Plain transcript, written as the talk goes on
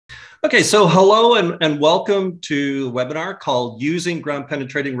Okay, so hello and welcome to the webinar called Using Ground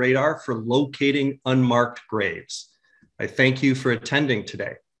Penetrating Radar for Locating Unmarked Graves. I thank you for attending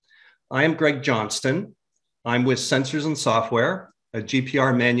today. I am Greg Johnston. I'm with Sensors and Software, a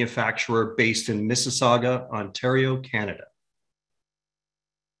GPR manufacturer based in Mississauga, Ontario, Canada.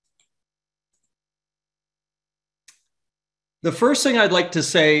 The first thing I'd like to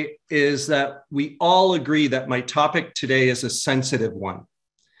say is that we all agree that my topic today is a sensitive one.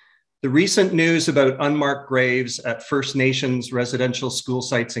 The recent news about unmarked graves at First Nations residential school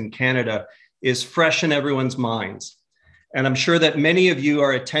sites in Canada is fresh in everyone's minds. And I'm sure that many of you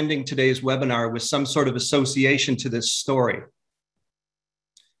are attending today's webinar with some sort of association to this story.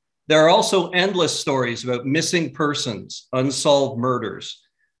 There are also endless stories about missing persons, unsolved murders,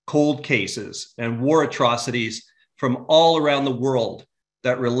 cold cases, and war atrocities from all around the world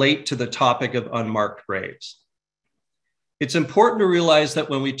that relate to the topic of unmarked graves. It's important to realize that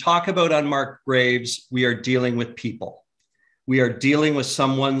when we talk about unmarked graves, we are dealing with people. We are dealing with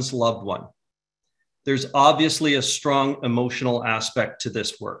someone's loved one. There's obviously a strong emotional aspect to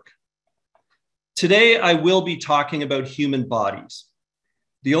this work. Today, I will be talking about human bodies.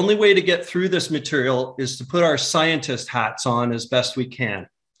 The only way to get through this material is to put our scientist hats on as best we can.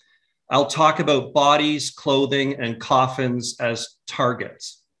 I'll talk about bodies, clothing, and coffins as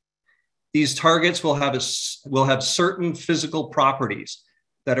targets. These targets will have certain physical properties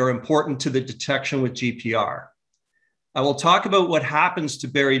that are important to the detection with GPR. I will talk about what happens to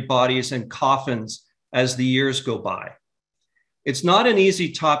buried bodies and coffins as the years go by. It's not an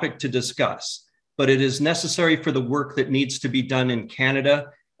easy topic to discuss, but it is necessary for the work that needs to be done in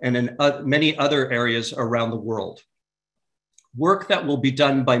Canada and in many other areas around the world. Work that will be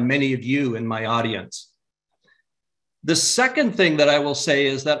done by many of you in my audience. The second thing that I will say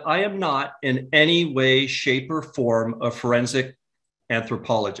is that I am not in any way, shape, or form a forensic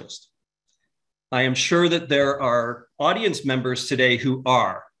anthropologist. I am sure that there are audience members today who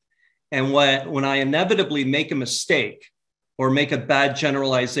are. And when I inevitably make a mistake or make a bad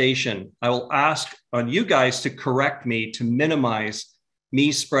generalization, I will ask on you guys to correct me to minimize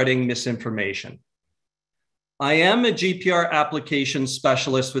me spreading misinformation. I am a GPR application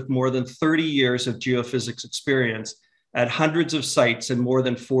specialist with more than 30 years of geophysics experience at hundreds of sites in more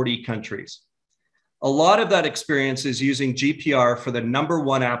than 40 countries. A lot of that experience is using GPR for the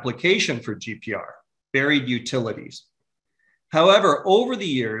 #1 application for GPR, buried utilities. However, over the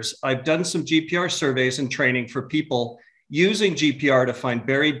years, I've done some GPR surveys and training for people using GPR to find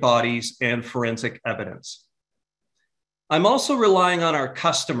buried bodies and forensic evidence. I'm also relying on our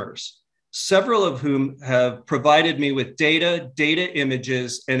customers, several of whom have provided me with data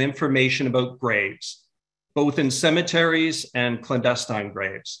images, and information about graves, both in cemeteries and clandestine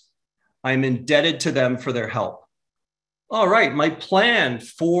graves. I'm indebted to them for their help. All right, my plan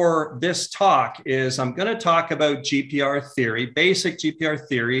for this talk is I'm going to talk about GPR theory, basic GPR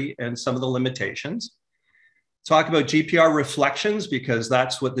theory, and some of the limitations. Talk about GPR reflections, because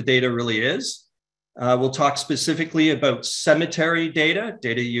that's what the data really is. We'll talk specifically about cemetery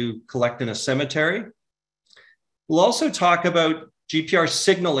data you collect in a cemetery. We'll also talk about GPR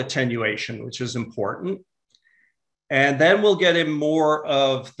signal attenuation, which is important. And then we'll get in more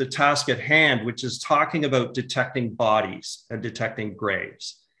of the task at hand, which is talking about detecting bodies and detecting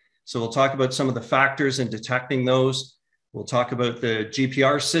graves. So we'll talk about some of the factors in detecting those. We'll talk about the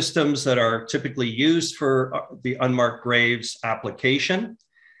GPR systems that are typically used for the unmarked graves application.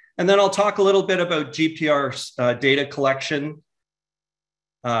 And then I'll talk a little bit about GPR data collection,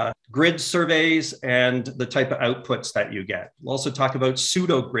 grid surveys, and the type of outputs that you get. We'll also talk about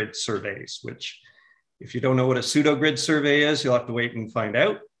pseudo-grid surveys, which, if you don't know what a pseudo-grid survey is, you'll have to wait and find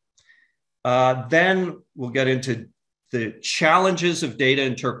out. Then we'll get into the challenges of data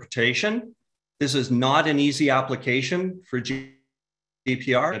interpretation. This is not an easy application for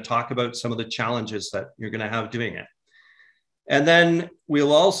GPR, and talk about some of the challenges that you're going to have doing it. And then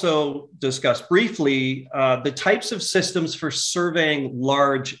we'll also discuss briefly the types of systems for surveying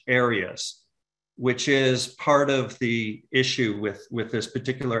large areas, which is part of the issue with this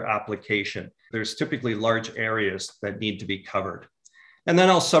particular application. There's typically large areas that need to be covered. And then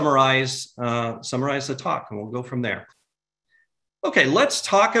I'll summarize the talk, and we'll go from there. Okay, let's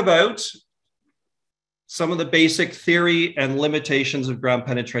talk about some of the basic theory and limitations of ground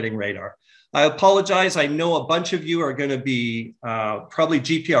penetrating radar. I apologize. I know a bunch of you are going to be probably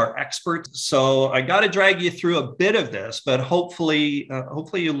GPR experts, so I got to drag you through a bit of this, but hopefully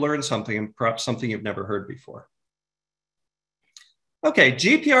you learn something, and perhaps something you've never heard before. Okay,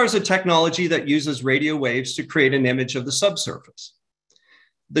 GPR is a technology that uses radio waves to create an image of the subsurface.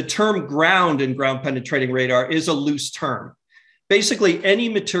 The term ground in ground penetrating radar is a loose term. Basically, any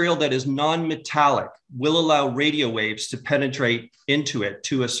material that is non-metallic will allow radio waves to penetrate into it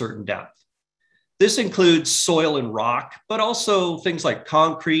to a certain depth. This includes soil and rock, but also things like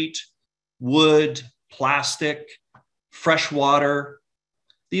concrete, wood, plastic, fresh water.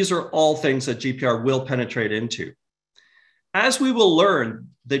 These are all things that GPR will penetrate into. As we will learn,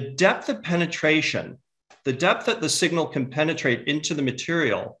 the depth of penetration, the depth that the signal can penetrate into the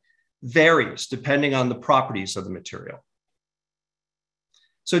material varies depending on the properties of the material.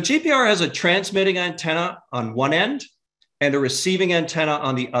 So GPR has a transmitting antenna on one end and a receiving antenna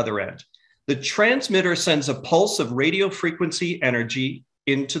on the other end. The transmitter sends a pulse of radio frequency energy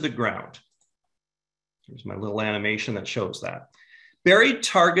into the ground. Here's my little animation that shows that. Buried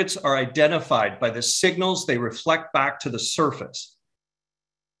targets are identified by the signals they reflect back to the surface,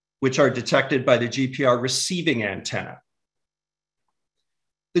 which are detected by the GPR receiving antenna.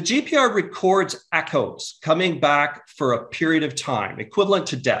 The GPR records echoes coming back for a period of time, equivalent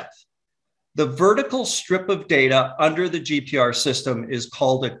to depth. The vertical strip of data under the GPR system is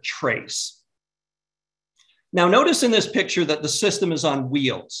called a trace. Now, notice in this picture that the system is on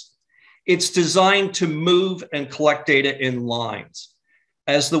wheels. It's designed to move and collect data in lines.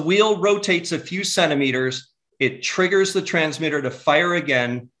 As the wheel rotates a few centimeters, it triggers the transmitter to fire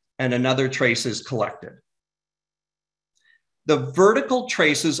again, and another trace is collected. The vertical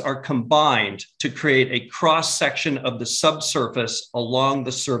traces are combined to create a cross-section of the subsurface along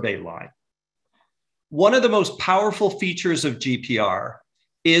the survey line. One of the most powerful features of GPR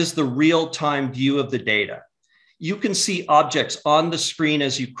is the real-time view of the data. You can see objects on the screen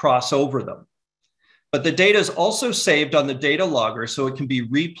as you cross over them, but the data is also saved on the data logger so it can be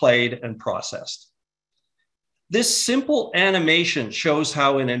replayed and processed. This simple animation shows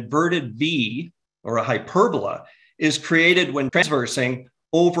how an inverted V, or a hyperbola, is created when transversing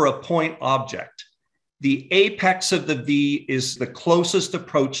over a point object. The apex of the V is the closest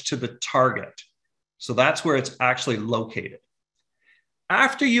approach to the target. So that's where it's actually located.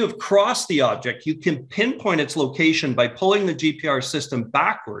 After you have crossed the object, you can pinpoint its location by pulling the GPR system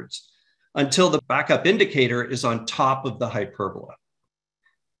backwards until the backup indicator is on top of the hyperbola.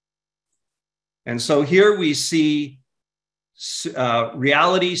 And so here we see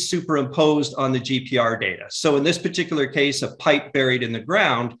reality superimposed on the GPR data. So in this particular case, a pipe buried in the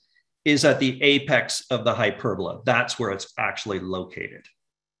ground is at the apex of the hyperbola. That's where it's actually located.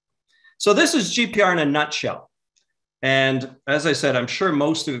 So this is GPR in a nutshell. And as I said, I'm sure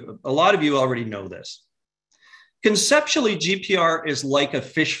a lot of you already know this. Conceptually, GPR is like a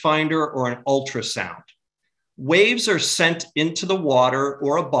fish finder or an ultrasound. Waves are sent into the water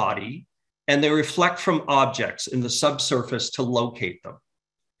or a body, and they reflect from objects in the subsurface to locate them.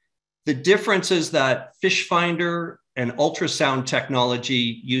 The difference is that fish finder and ultrasound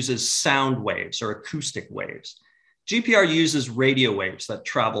technology uses sound waves or acoustic waves. GPR uses radio waves that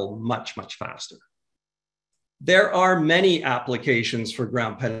travel much, much faster. There are many applications for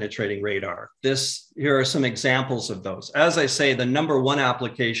ground penetrating radar. Here are some examples of those. As I say, the #1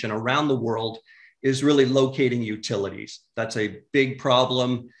 application around the world is really locating utilities. That's a big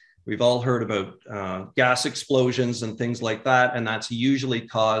problem. We've all heard about gas explosions and things like that, and that's usually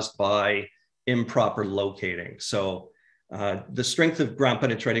caused by improper locating. So the strength of ground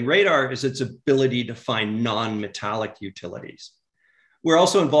penetrating radar is its ability to find non-metallic utilities. We're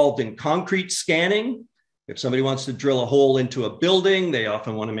also involved in concrete scanning. If somebody wants to drill a hole into a building, they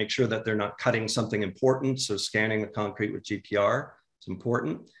often want to make sure that they're not cutting something important. So scanning the concrete with GPR is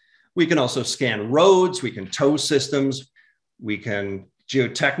important. We can also scan roads. We can tow systems. We can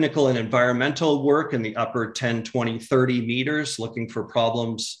geotechnical and environmental work in the upper 10, 20, 30 meters, looking for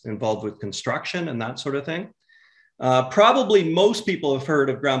problems involved with construction and that sort of thing. Probably most people have heard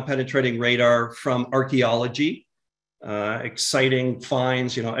of ground penetrating radar from archaeology, exciting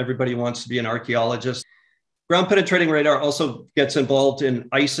finds. You know, everybody wants to be an archaeologist. Ground penetrating radar also gets involved in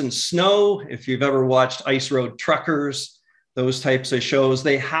ice and snow. If you've ever watched Ice Road Truckers, those types of shows,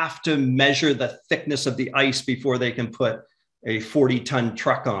 they have to measure the thickness of the ice before they can put a 40-ton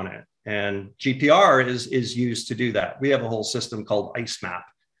truck on it. And GPR is used to do that. We have a whole system called IceMap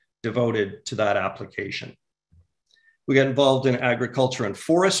devoted to that application. We get involved in agriculture and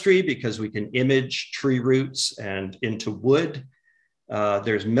forestry because we can image tree roots and into wood.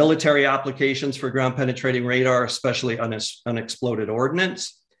 There's military applications for ground penetrating radar, especially unexploded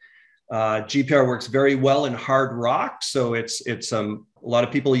ordnance. GPR works very well in hard rock. So a lot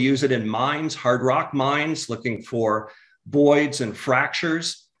of people use it in mines, hard rock mines, looking for voids and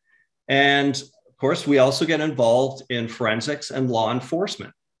fractures. And of course, we also get involved in forensics and law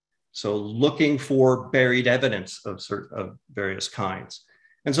enforcement. So looking for buried evidence of various kinds.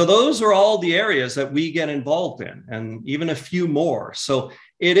 And so those are all the areas that we get involved in, and even a few more. So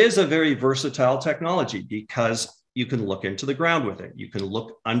it is a very versatile technology because you can look into the ground with it. You can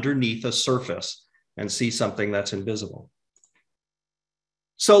look underneath a surface and see something that's invisible.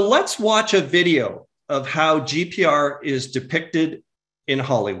 So let's watch a video of how GPR is depicted in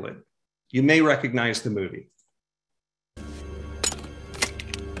Hollywood. You may recognize the movie.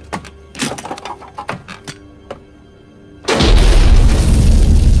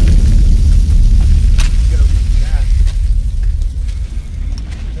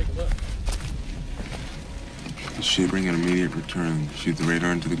 Should bring an immediate return. Shoot the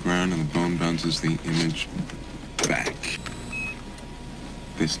radar into the ground and the bone bounces the image back.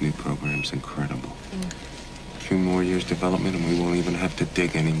 This new program's incredible. A few more years development and we won't even have to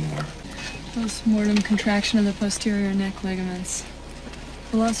dig anymore. Post-mortem contraction of the posterior neck ligaments.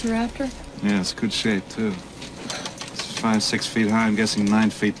 Velociraptor? Yeah, it's good shape, too. It's 5-6 feet high, I'm guessing 9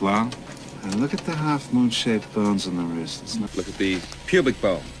 feet long. And look at the half-moon-shaped bones in the wrists. Look at the pubic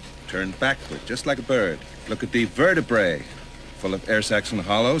bone, turned backward, just like a bird. Look at the vertebrae, full of air sacs and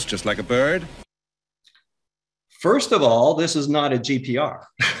hollows, just like a bird. First of all, this is not a GPR.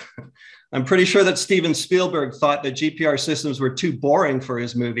 I'm pretty sure that Steven Spielberg thought that GPR systems were too boring for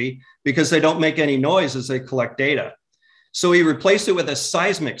his movie because they don't make any noise as they collect data. So he replaced it with a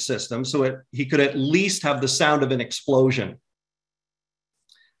seismic system so he could at least have the sound of an explosion.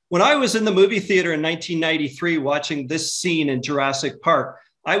 When I was in the movie theater in 1993 watching this scene in Jurassic Park,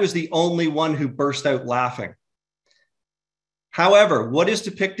 I was the only one who burst out laughing. However, what is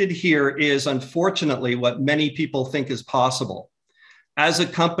depicted here is unfortunately what many people think is possible. As a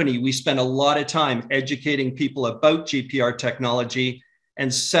company, we spend a lot of time educating people about GPR technology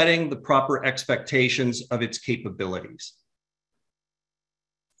and setting the proper expectations of its capabilities.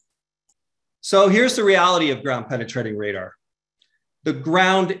 So here's the reality of ground penetrating radar. The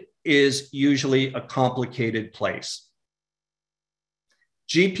ground is usually a complicated place.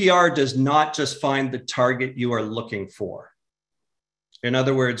 GPR does not just find the target you are looking for. In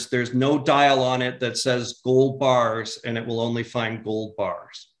other words, there's no dial on it that says gold bars and it will only find gold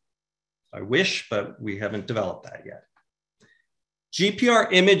bars. I wish, but we haven't developed that yet. GPR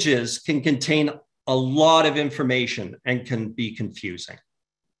images can contain a lot of information and can be confusing.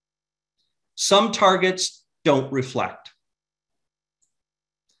 Some targets don't reflect.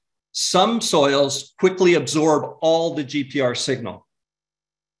 Some soils quickly absorb all the GPR signal.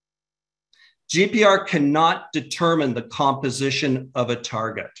 GPR cannot determine the composition of a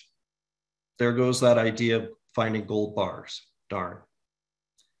target. There goes that idea of finding gold bars, darn.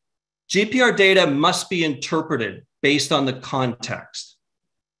 GPR data must be interpreted based on the context.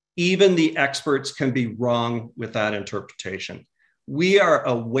 Even the experts can be wrong with that interpretation. We are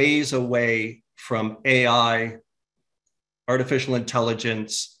a ways away from AI, artificial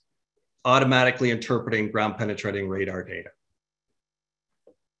intelligence, automatically interpreting ground penetrating radar data.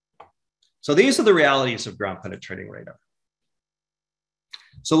 So these are the realities of ground penetrating radar.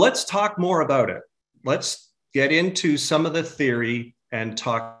 So let's talk more about it. Let's get into some of the theory and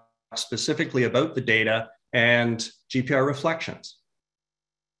talk specifically about the data and GPR reflections.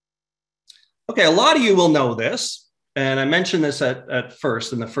 Okay, a lot of you will know this, and I mentioned this at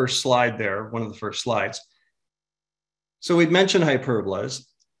first in the first slide there, one of the first slides. So we've mentioned hyperbolas.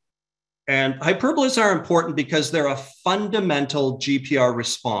 And hyperbolas are important because they're a fundamental GPR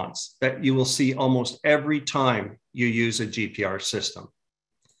response that you will see almost every time you use a GPR system.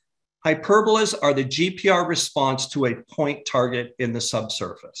 Hyperbolas are the GPR response to a point target in the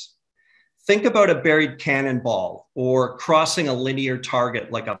subsurface. Think about a buried cannonball or crossing a linear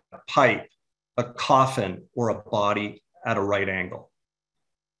target like a pipe, a coffin, or a body at a right angle.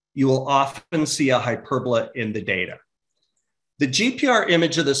 You will often see a hyperbola in the data. The GPR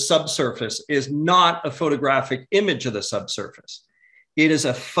image of the subsurface is not a photographic image of the subsurface. It is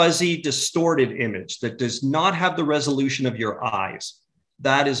a fuzzy, distorted image that does not have the resolution of your eyes.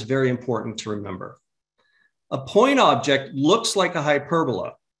 That is very important to remember. A point object looks like a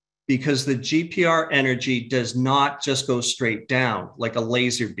hyperbola because the GPR energy does not just go straight down like a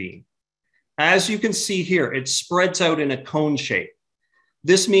laser beam. As you can see here, it spreads out in a cone shape.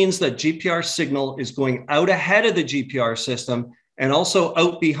 This means that GPR signal is going out ahead of the GPR system and also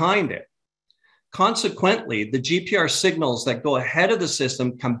out behind it. Consequently, the GPR signals that go ahead of the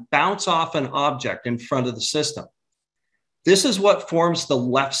system can bounce off an object in front of the system. This is what forms the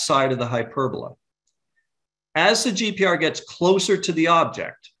left side of the hyperbola. As the GPR gets closer to the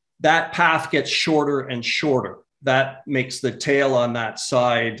object, that path gets shorter and shorter. That makes the tail on that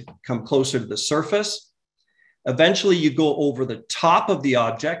side come closer to the surface. Eventually, you go over the top of the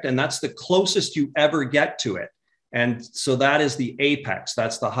object, and that's the closest you ever get to it. And so that is the apex.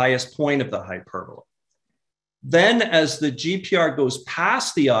 That's the highest point of the hyperbola. Then as the GPR goes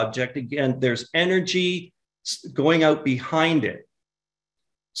past the object, again, there's energy going out behind it,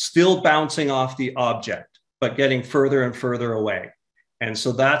 still bouncing off the object, but getting further and further away. And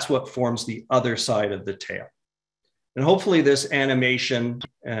so that's what forms the other side of the tail. And hopefully this animation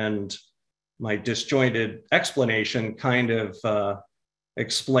and my disjointed explanation kind of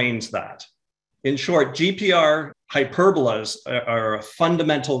explains that. In short, GPR hyperbolas are a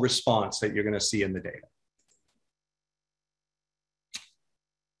fundamental response that you're going to see in the data.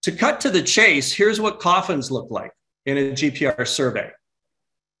 To cut to the chase, here's what coffins look like in a GPR survey.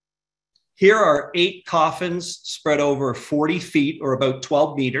 Here are 8 coffins spread over 40 feet or about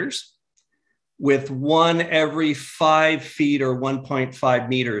 12 meters, with one every 5 feet or 1.5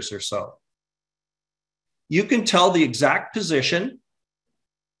 meters or so. You can tell the exact position,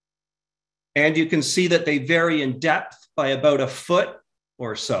 and you can see that they vary in depth by about a foot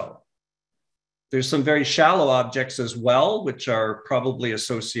or so. There's some very shallow objects as well, which are probably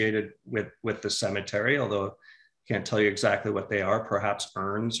associated with the cemetery, although I can't tell you exactly what they are, perhaps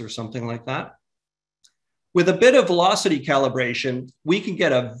urns or something like that. With a bit of velocity calibration, we can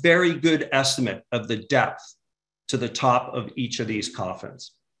get a very good estimate of the depth to the top of each of these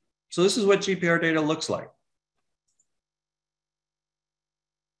coffins. So this is what GPR data looks like.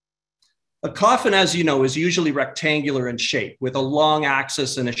 A coffin, as you know, is usually rectangular in shape with a long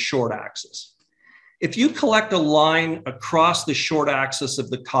axis and a short axis. If you collect a line across the short axis of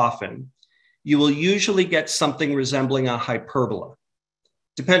the coffin, you will usually get something resembling a hyperbola,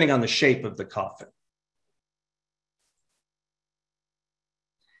 depending on the shape of the coffin.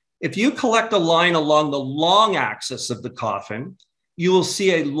 If you collect a line along the long axis of the coffin, you will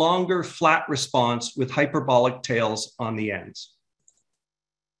see a longer flat response with hyperbolic tails on the ends.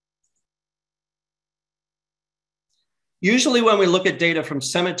 Usually when we look at data from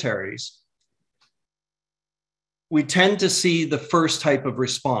cemeteries, we tend to see the first type of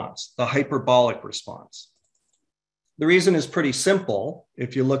response, the hyperbolic response. The reason is pretty simple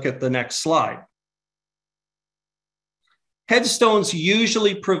if you look at the next slide. Headstones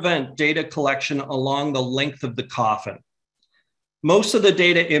usually prevent data collection along the length of the coffin. Most of the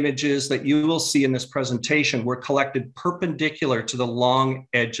data images that you will see in this presentation were collected perpendicular to the long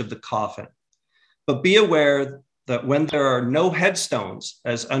edge of the coffin. But be aware that when there are no headstones,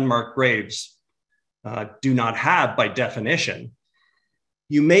 as unmarked graves do not have by definition,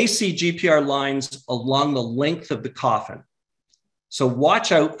 you may see GPR lines along the length of the coffin. So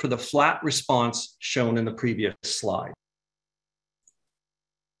watch out for the flat response shown in the previous slide.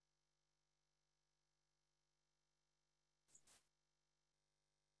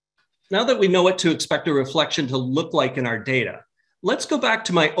 Now that we know what to expect a reflection to look like in our data, let's go back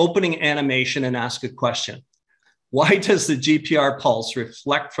to my opening animation and ask a question. Why does the GPR pulse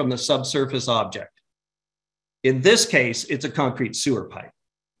reflect from the subsurface object? In this case, it's a concrete sewer pipe.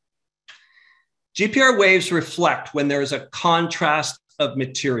 GPR waves reflect when there is a contrast of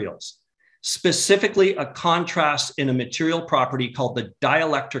materials, specifically a contrast in a material property called the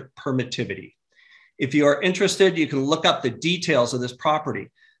dielectric permittivity. If you are interested, you can look up the details of this property.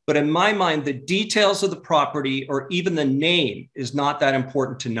 But in my mind, the details of the property or even the name is not that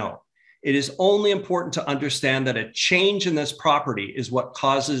important to know. It is only important to understand that a change in this property is what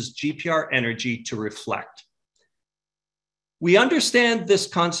causes GPR energy to reflect. We understand this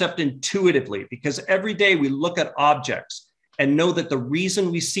concept intuitively because every day we look at objects and know that the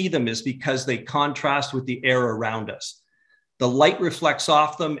reason we see them is because they contrast with the air around us. The light reflects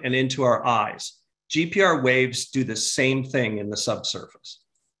off them and into our eyes. GPR waves do the same thing in the subsurface.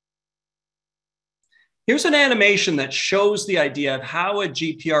 Here's an animation that shows the idea of how a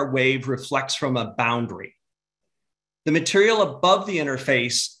GPR wave reflects from a boundary. The material above the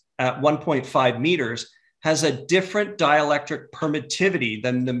interface at 1.5 meters has a different dielectric permittivity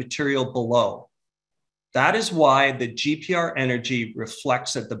than the material below. That is why the GPR energy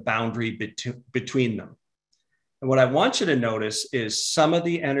reflects at the boundary between them. And what I want you to notice is some of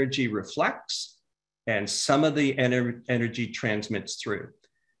the energy reflects and some of the energy transmits through.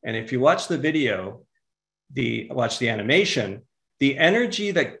 And if you watch the video, watch the animation, the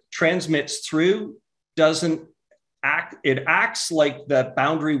energy that transmits through doesn't act, it acts like the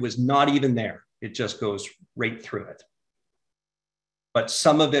boundary was not even there. It just goes right through it. But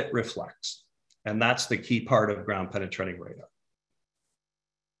some of it reflects. And that's the key part of ground penetrating radar.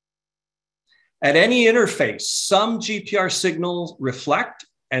 At any interface, some GPR signals reflect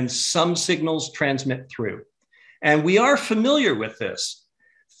and some signals transmit through. And we are familiar with this.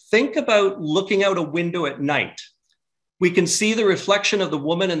 Think about looking out a window at night. We can see the reflection of the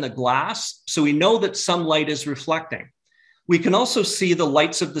woman in the glass, so we know that some light is reflecting. We can also see the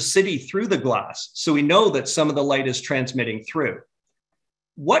lights of the city through the glass, so we know that some of the light is transmitting through.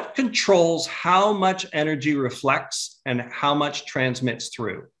 What controls how much energy reflects and how much transmits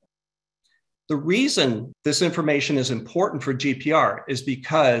through? The reason this information is important for GPR is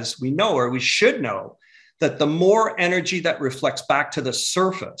because we know, or we should know, that the more energy that reflects back to the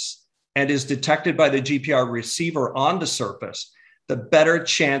surface and is detected by the GPR receiver on the surface, the better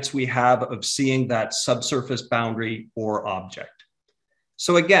chance we have of seeing that subsurface boundary or object.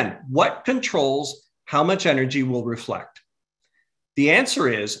 So again, what controls how much energy will reflect? The answer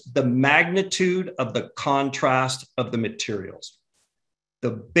is the magnitude of the contrast of the materials.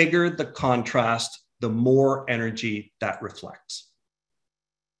 The bigger the contrast, the more energy that reflects.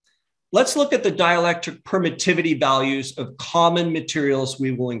 Let's look at the dielectric permittivity values of common materials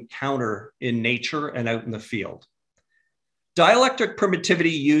we will encounter in nature and out in the field. Dielectric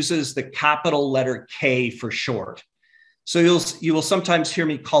permittivity uses the capital letter K for short. So you will sometimes hear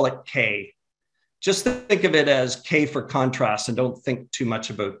me call it K. Just think of it as K for contrast and don't think too much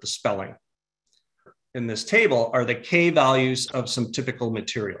about the spelling. In this table are the K values of some typical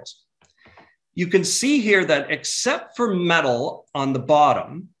materials. You can see here that except for metal on the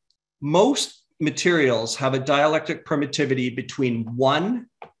bottom, most materials have a dielectric permittivity between 1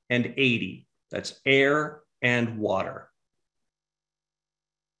 and 80. That's air and water.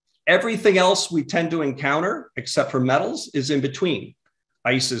 Everything else we tend to encounter, except for metals, is in between.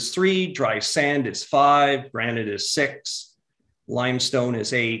 Ice is 3, dry sand is 5, granite is 6, limestone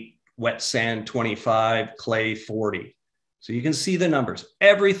is 8, wet sand 25, clay 40. So you can see the numbers.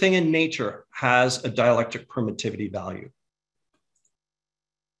 Everything in nature has a dielectric permittivity value.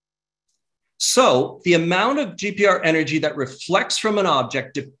 So the amount of GPR energy that reflects from an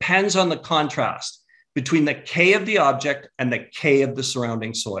object depends on the contrast between the K of the object and the K of the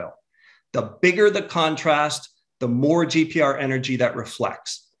surrounding soil. The bigger the contrast, the more GPR energy that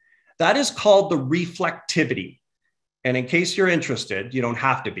reflects. That is called the reflectivity. And in case you're interested, you don't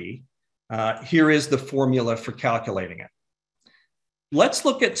have to be, here is the formula for calculating it. Let's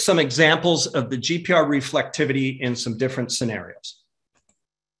look at some examples of the GPR reflectivity in some different scenarios.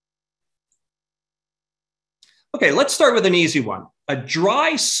 Okay, let's start with an easy one. A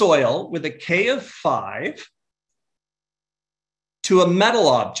dry soil with a K of 5 to a metal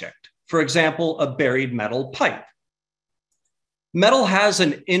object, for example, a buried metal pipe. Metal has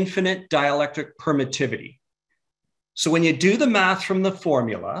an infinite dielectric permittivity. So when you do the math from the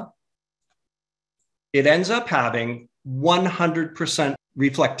formula, it ends up having 100%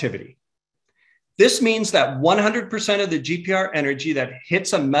 reflectivity. This means that 100% of the GPR energy that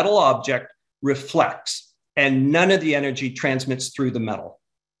hits a metal object reflects, and none of the energy transmits through the metal.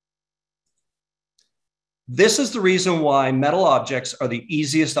 This is the reason why metal objects are the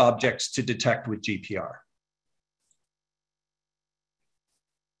easiest objects to detect with GPR.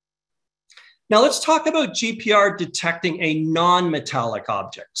 Now let's talk about GPR detecting a non-metallic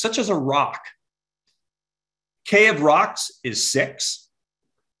object, such as a rock. K of rocks is 6,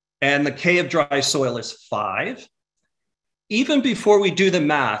 and the K of dry soil is 5. Even before we do the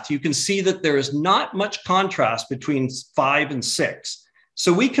math, you can see that there is not much contrast between 5 and 6.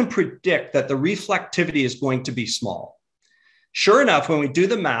 So we can predict that the reflectivity is going to be small. Sure enough, when we do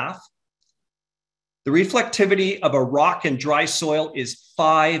the math, the reflectivity of a rock in dry soil is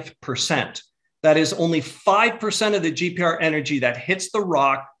 5%. That is only 5% of the GPR energy that hits the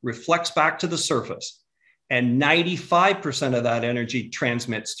rock reflects back to the surface, and 95% of that energy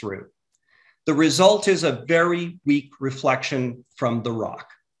transmits through. The result is a very weak reflection from the rock.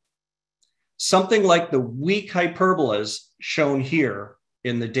 Something like the weak hyperbolas shown here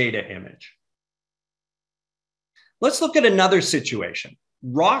in the data image. Let's look at another situation,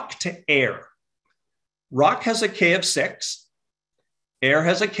 rock to air. Rock has a K of 6, air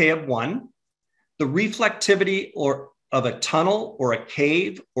has a K of 1. The reflectivity of a tunnel or a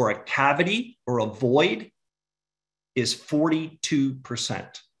cave or a cavity or a void is 42%.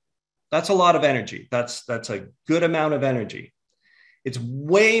 That's a lot of energy. That's a good amount of energy. It's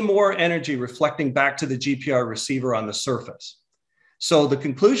way more energy reflecting back to the GPR receiver on the surface. So the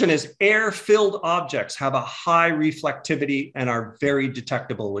conclusion is air-filled objects have a high reflectivity and are very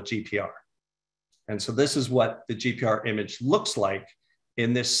detectable with GPR. And so this is what the GPR image looks like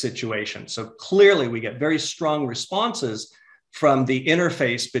in this situation. So clearly we get very strong responses from the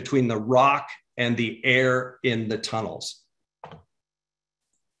interface between the rock and the air in the tunnels.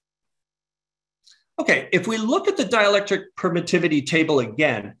 Okay, if we look at the dielectric permittivity table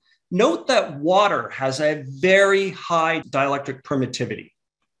again, note that water has a very high dielectric permittivity.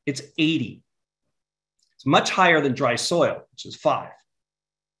 It's 80. It's much higher than dry soil, which is 5.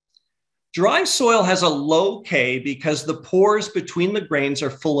 Dry soil has a low K because the pores between the grains are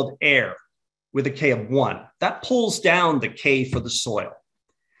full of air with a K of 1. That pulls down the K for the soil.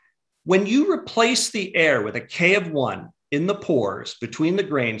 When you replace the air with a K of 1 in the pores between the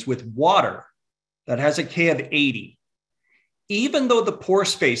grains with water that has a K of 80, even though the pore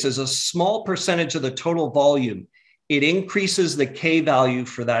space is a small percentage of the total volume, it increases the K value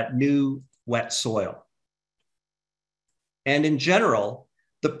for that new wet soil. And in general,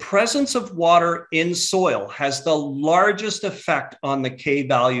 the presence of water in soil has the largest effect on the K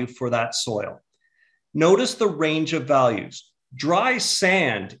value for that soil. Notice the range of values. Dry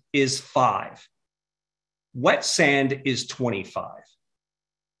sand is 5. Wet sand is 25.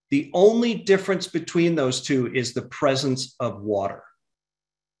 The only difference between those two is the presence of water.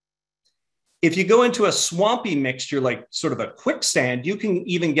 If you go into a swampy mixture, like sort of a quicksand, you can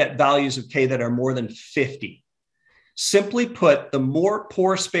even get values of K that are more than 50. Simply put, the more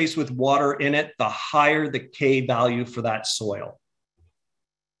pore space with water in it, the higher the K value for that soil.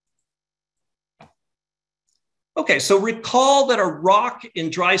 Okay, so recall that a rock in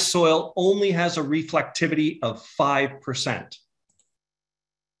dry soil only has a reflectivity of 5%.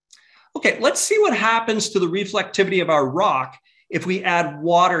 Okay, let's see what happens to the reflectivity of our rock if we add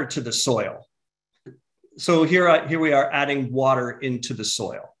water to the soil. So here we are adding water into the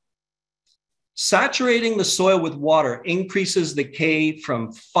soil. Saturating the soil with water increases the K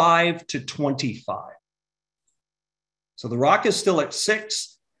from 5 to 25. So the rock is still at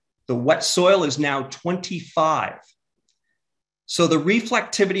 6. The wet soil is now 25. So the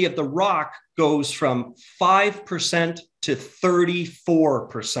reflectivity of the rock goes from 5% to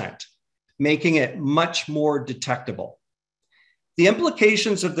 34%, making it much more detectable. The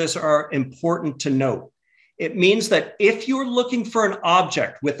implications of this are important to note. It means that if you're looking for an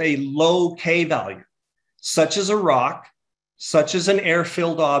object with a low K value, such as a rock, such as an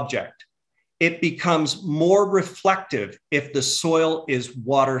air-filled object, it becomes more reflective if the soil is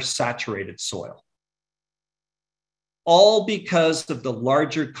water-saturated soil. All because of the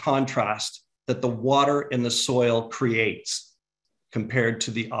larger contrast that the water in the soil creates compared to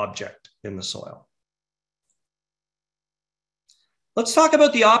the object in the soil. Let's talk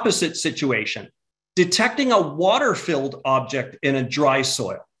about the opposite situation. Detecting a water-filled object in a dry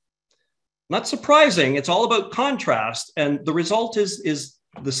soil. Not surprising, it's all about contrast, and the result is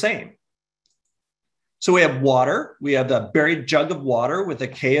the same. So we have water, we have a buried jug of water with a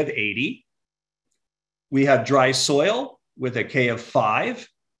K of 80. We have dry soil with a K of 5.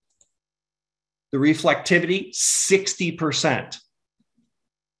 The reflectivity, 60%.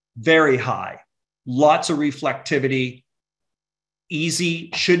 Very high, lots of reflectivity.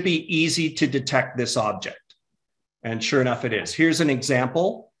 Should be easy to detect this object. And sure enough, it is. Here's an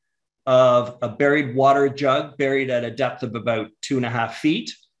example of a buried water jug buried at a depth of about 2.5 feet.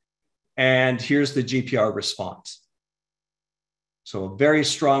 And here's the GPR response. So a very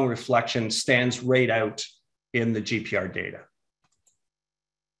strong reflection stands right out in the GPR data.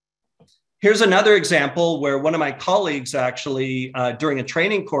 Here's another example where one of my colleagues actually, during a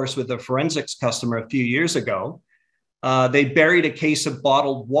training course with a forensics customer a few years ago, they buried a case of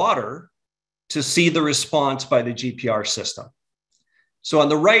bottled water to see the response by the GPR system. So on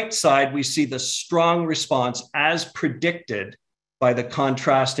the right side, we see the strong response as predicted by the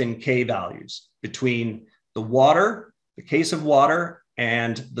contrast in K values between the water, the case of water,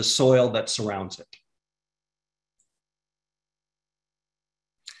 and the soil that surrounds it.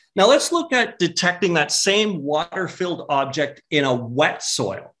 Now let's look at detecting that same water-filled object in a wet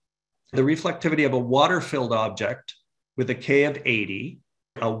soil. The reflectivity of a water-filled object with a K of 80,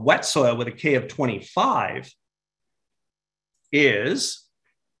 a wet soil with a K of 25 is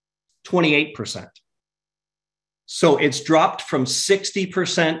 28%. So it's dropped from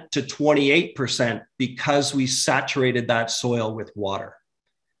 60% to 28% because we saturated that soil with water.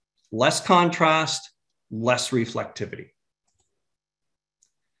 Less contrast, less reflectivity.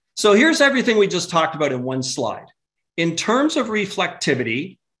 So here's everything we just talked about in one slide. In terms of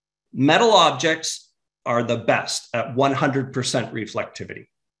reflectivity, metal objects are the best at 100% reflectivity.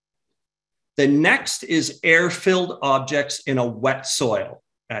 The next is air-filled objects in a wet soil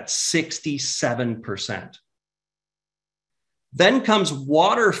at 67%. Then comes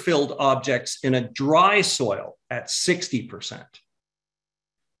water-filled objects in a dry soil at 60%.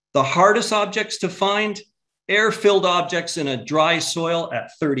 The hardest objects to find, air-filled objects in a dry soil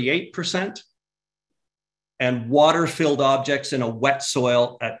at 38%, and water-filled objects in a wet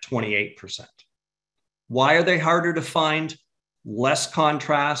soil at 28%. Why are they harder to find? Less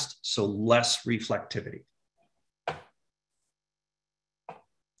contrast, so less reflectivity.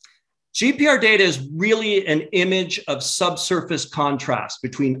 GPR data is really an image of subsurface contrast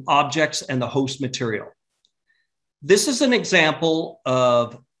between objects and the host material. This is an example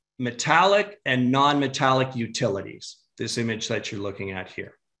of metallic and non-metallic utilities, this image that you're looking at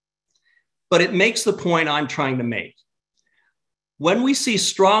here. But it makes the point I'm trying to make. When we see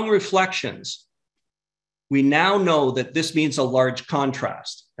strong reflections, we now know that this means a large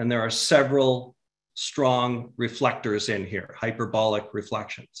contrast, and there are several strong reflectors in here, hyperbolic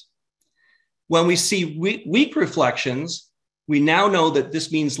reflections. When we see weak reflections, we now know that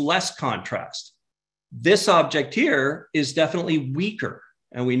this means less contrast. This object here is definitely weaker,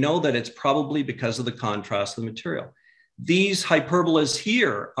 and we know that it's probably because of the contrast of the material. These hyperbolas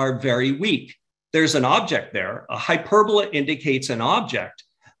here are very weak. There's an object there. A hyperbola indicates an object,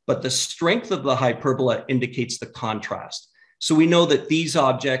 but the strength of the hyperbola indicates the contrast. So we know that these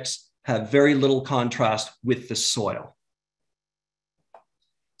objects have very little contrast with the soil.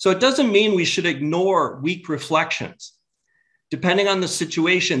 So it doesn't mean we should ignore weak reflections. Depending on the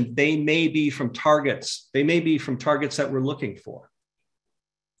situation, they may be from targets. They may be from targets that we're looking for.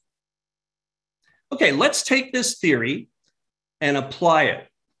 Okay, let's take this theory and apply it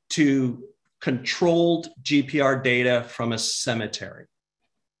to controlled GPR data from a cemetery.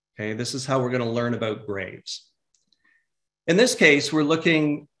 Okay, this is how we're going to learn about graves. In this case, we're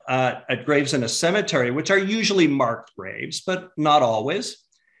looking at graves in a cemetery, which are usually marked graves, but not always.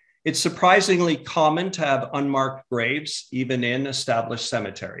 It's surprisingly common to have unmarked graves, even in established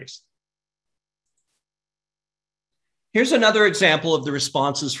cemeteries. Here's another example of the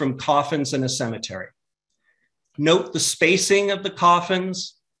responses from coffins in a cemetery. Note the spacing of the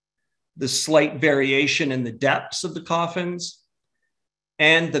coffins, the slight variation in the depths of the coffins,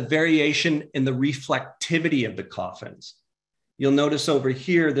 and the variation in the reflectivity of the coffins. You'll notice over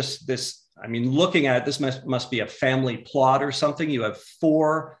here, looking at it, this must be a family plot or something. You have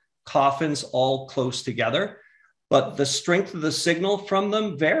 4 coffins all close together, but the strength of the signal from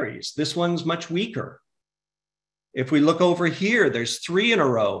them varies. This one's much weaker. If we look over here, there's 3 in a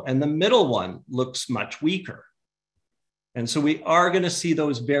row, and the middle one looks much weaker. And so we are going to see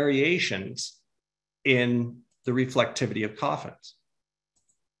those variations in the reflectivity of coffins.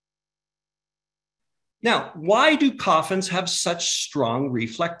 Now, why do coffins have such strong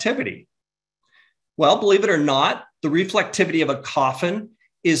reflectivity? Well, believe it or not, the reflectivity of a coffin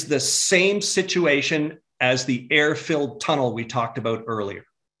is the same situation as the air-filled tunnel we talked about earlier.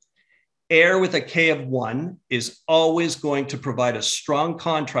 Air with a K of 1 is always going to provide a strong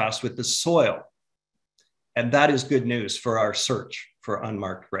contrast with the soil. And that is good news for our search for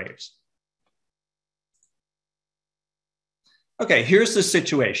unmarked graves. Okay, here's the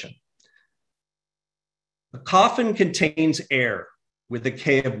situation. The coffin contains air with a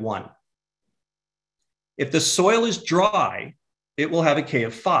K of 1. If the soil is dry, it will have a K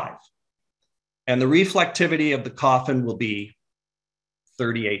of 5. And the reflectivity of the coffin will be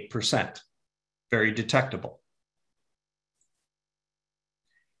 38%, very detectable.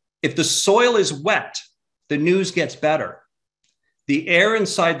 If the soil is wet, the news gets better. The air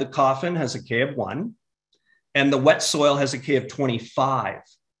inside the coffin has a K of 1, and the wet soil has a K of 25.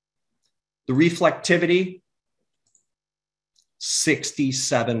 The reflectivity,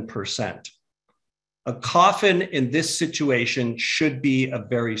 67%. A coffin in this situation should be a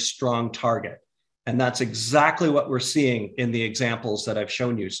very strong target. And that's exactly what we're seeing in the examples that I've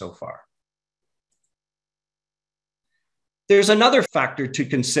shown you so far. There's another factor to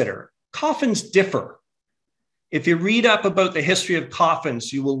consider. Coffins differ. If you read up about the history of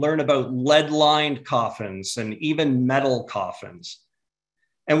coffins, you will learn about lead-lined coffins and even metal coffins.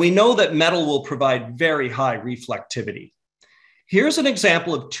 And we know that metal will provide very high reflectivity. Here's an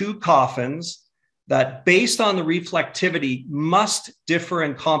example of 2 coffins that, based on the reflectivity, must differ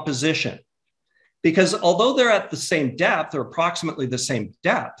in composition. Because although they're at the same depth, or approximately the same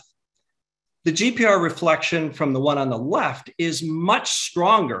depth, the GPR reflection from the one on the left is much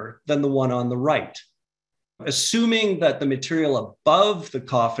stronger than the one on the right. Assuming that the material above the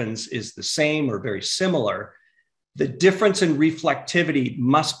coffins is the same or very similar, the difference in reflectivity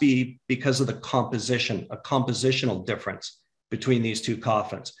must be because of the composition, a compositional difference between these 2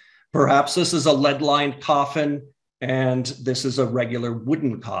 coffins. Perhaps this is a lead-lined coffin and this is a regular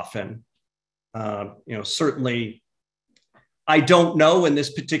wooden coffin. Certainly, I don't know in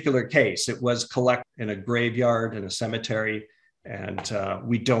this particular case. It was collected in a graveyard in a cemetery, and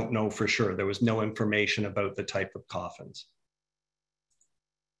we don't know for sure. There was no information about the type of coffins.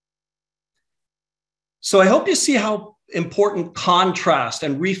 So I hope you see how important contrast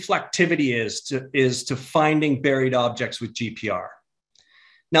and reflectivity is to finding buried objects with GPR.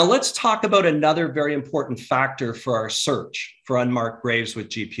 Now let's talk about another very important factor for our search for unmarked graves with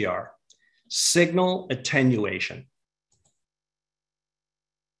GPR. signal attenuation.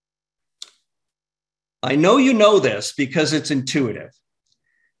 I know you know this because it's intuitive.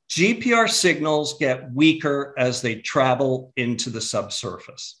 GPR signals get weaker as they travel into the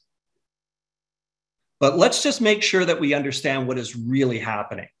subsurface. But let's just make sure that we understand what is really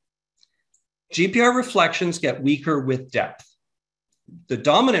happening. GPR reflections get weaker with depth. The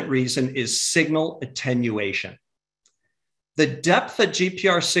dominant reason is signal attenuation. The depth that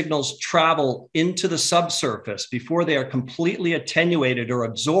GPR signals travel into the subsurface before they are completely attenuated or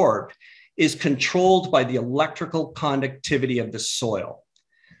absorbed is controlled by the electrical conductivity of the soil.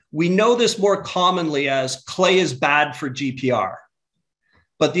 We know this more commonly as clay is bad for GPR,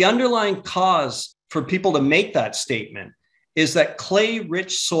 but the underlying cause for people to make that statement is that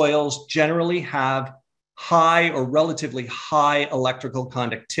clay-rich soils generally have high or relatively high electrical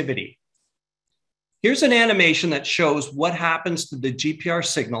conductivity. Here's an animation that shows what happens to the GPR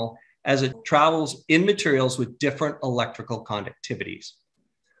signal as it travels in materials with different electrical conductivities.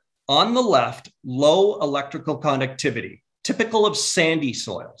 On the left, low electrical conductivity, typical of sandy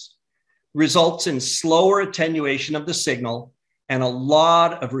soils, results in slower attenuation of the signal and a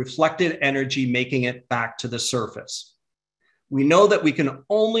lot of reflected energy making it back to the surface. We know that we can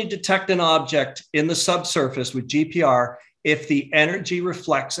only detect an object in the subsurface with GPR if the energy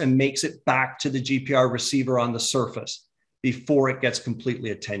reflects and makes it back to the GPR receiver on the surface before it gets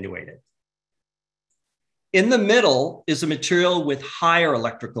completely attenuated. In the middle is a material with higher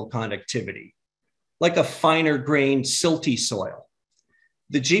electrical conductivity, like a finer grained silty soil.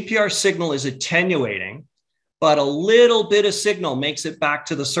 The GPR signal is attenuating, but a little bit of signal makes it back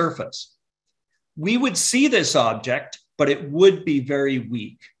to the surface. We would see this object, but it would be very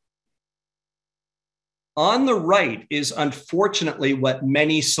weak. On the right is unfortunately what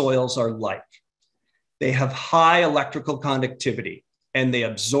many soils are like. They have high electrical conductivity and they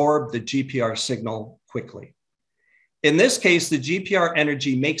absorb the GPR signal quickly. In this case, the GPR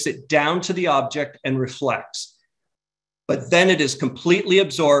energy makes it down to the object and reflects, but then it is completely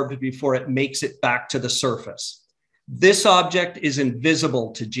absorbed before it makes it back to the surface. This object is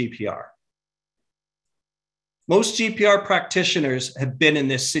invisible to GPR. Most GPR practitioners have been in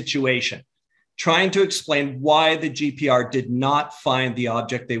this situation, trying to explain why the GPR did not find the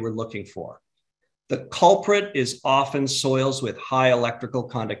object they were looking for. The culprit is often soils with high electrical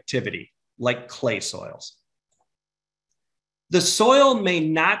conductivity, like clay soils. The soil may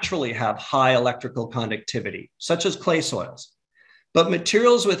naturally have high electrical conductivity, such as clay soils, but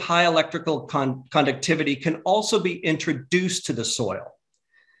materials with high electrical conductivity can also be introduced to the soil.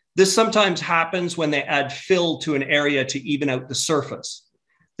 This sometimes happens when they add fill to an area to even out the surface.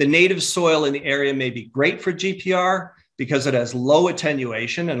 The native soil in the area may be great for GPR because it has low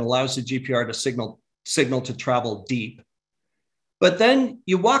attenuation and allows the GPR to signal to travel deep. But then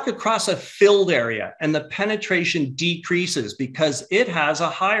you walk across a filled area and the penetration decreases because it has a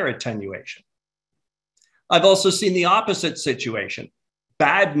higher attenuation. I've also seen the opposite situation.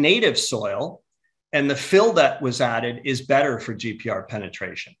 Bad native soil and the fill that was added is better for GPR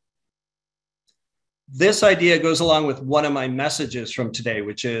penetration. This idea goes along with one of my messages from today,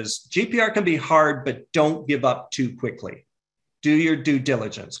 which is GPR can be hard, but don't give up too quickly. Do your due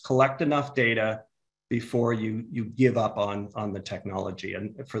diligence, collect enough data before you give up on the technology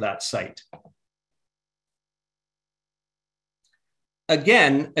and for that site.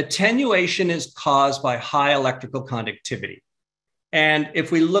 Again, attenuation is caused by high electrical conductivity. And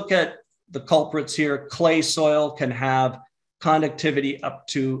if we look at the culprits here, clay soil can have conductivity up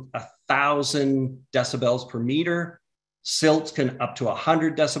to 1,000 decibels per meter. Silt can up to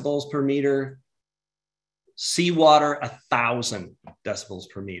 100 decibels per meter. Seawater, 1,000 decibels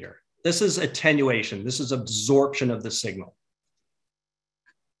per meter. This is attenuation. This is absorption of the signal.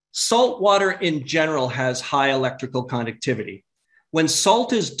 Salt water in general has high electrical conductivity. When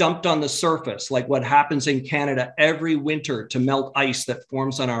salt is dumped on the surface, like what happens in Canada every winter to melt ice that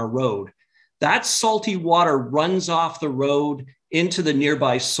forms on our road, that salty water runs off the road into the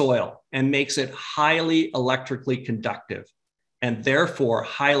nearby soil and makes it highly electrically conductive and therefore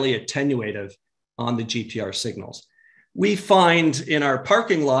highly attenuative on the GPR signals. We find in our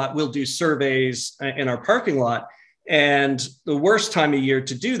parking lot, we'll do surveys in our parking lot, and the worst time of year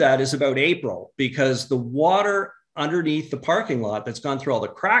to do that is about April because the water underneath the parking lot that's gone through all the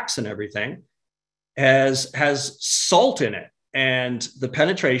cracks and everything has salt in it, and the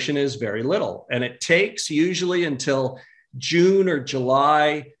penetration is very little. And it takes usually until June or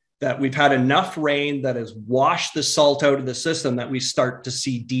July that we've had enough rain that has washed the salt out of the system that we start to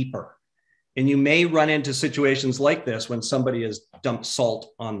see deeper. And you may run into situations like this when somebody has dumped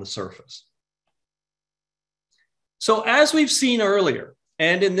salt on the surface. So as we've seen earlier,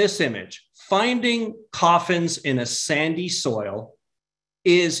 And in this image, finding coffins in a sandy soil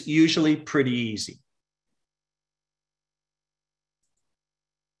is usually pretty easy.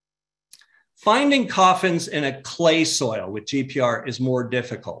 Finding coffins in a clay soil with GPR is more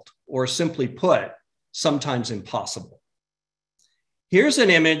difficult, or simply put, sometimes impossible. Here's an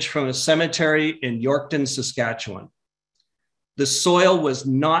image from a cemetery in Yorkton, Saskatchewan. The soil was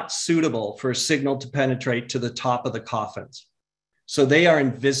not suitable for a signal to penetrate to the top of the coffins, so they are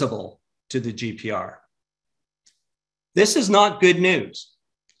invisible to the GPR. This is not good news,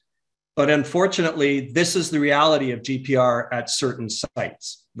 but unfortunately, this is the reality of GPR at certain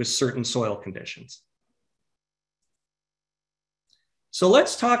sites with certain soil conditions. So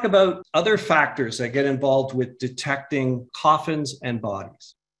let's talk about other factors that get involved with detecting coffins and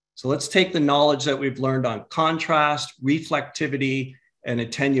bodies. So let's take the knowledge that we've learned on contrast, reflectivity, and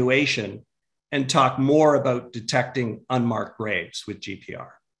attenuation and talk more about detecting unmarked graves with GPR.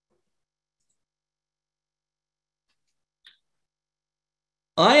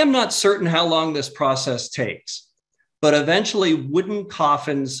 I am not certain how long this process takes, but eventually wooden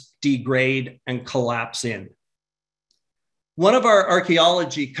coffins degrade and collapse in. One of our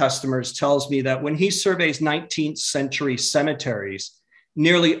archaeology customers tells me that when he surveys 19th century cemeteries,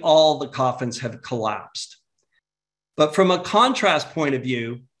 nearly all the coffins have collapsed. But from a contrast point of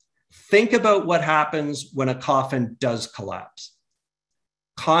view, think about what happens when a coffin does collapse.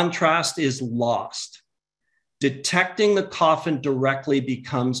 Contrast is lost. Detecting the coffin directly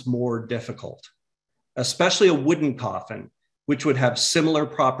becomes more difficult, especially a wooden coffin, which would have similar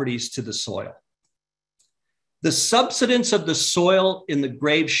properties to the soil. The subsidence of the soil in the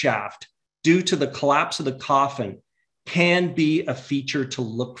grave shaft due to the collapse of the coffin can be a feature to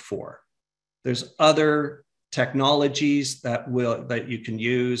look for. There's other technologies that you can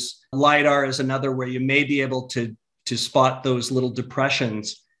use. LiDAR is another where you may be able to spot those little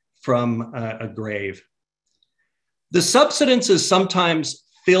depressions from a grave. The subsidence is sometimes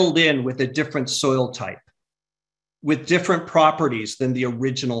filled in with a different soil type, with different properties than the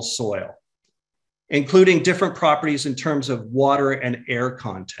original soil, including different properties in terms of water and air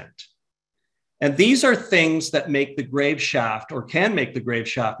content. And these are things that make the grave shaft, or can make the grave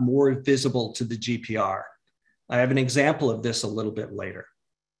shaft, more visible to the GPR. I have an example of this a little bit later.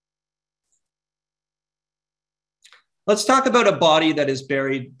 Let's talk about a body that has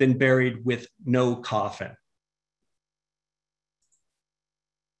been buried with no coffin.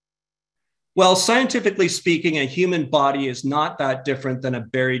 Well, scientifically speaking, a human body is not that different than a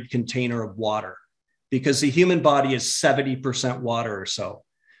buried container of water, because the human body is 70% water or so.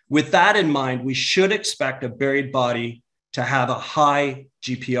 With that in mind, we should expect a buried body to have a high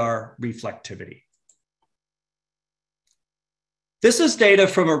GPR reflectivity. This is data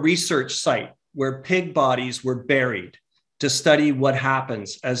from a research site where pig bodies were buried to study what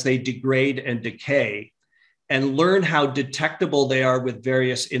happens as they degrade and decay and learn how detectable they are with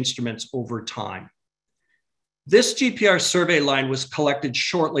various instruments over time. This GPR survey line was collected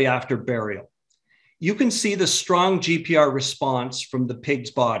shortly after burial. You can see the strong GPR response from the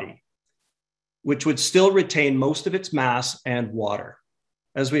pig's body, which would still retain most of its mass and water.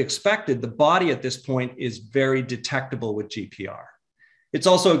 As we expected, the body at this point is very detectable with GPR. It's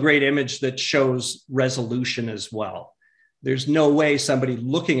also a great image that shows resolution as well. There's no way somebody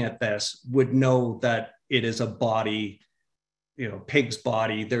looking at this would know that it is a body, pig's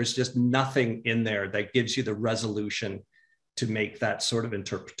body. There's just nothing in there that gives you the resolution to make that sort of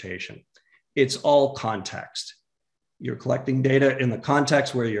interpretation. It's all context. You're collecting data in the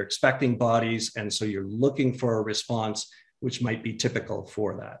context where you're expecting bodies, and so you're looking for a response which might be typical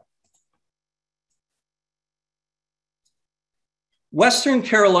for that. Western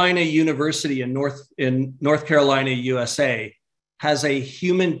Carolina University in North Carolina, USA, has a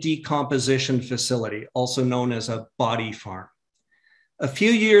human decomposition facility, also known as a body farm. A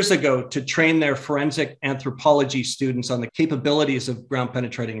few years ago, to train their forensic anthropology students on the capabilities of ground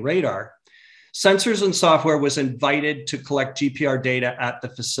penetrating radar, Sensors and Software was invited to collect GPR data at the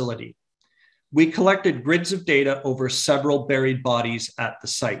facility. We collected grids of data over several buried bodies at the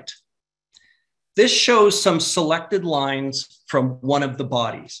site. This shows some selected lines from one of the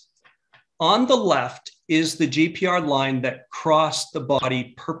bodies. On the left is the GPR line that crossed the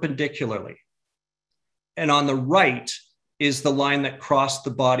body perpendicularly. And on the right is the line that crossed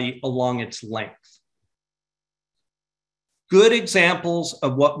the body along its length. Good examples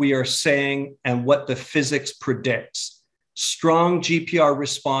of what we are saying and what the physics predicts. Strong GPR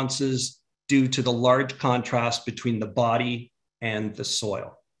responses due to the large contrast between the body and the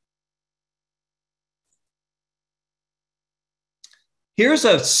soil. Here's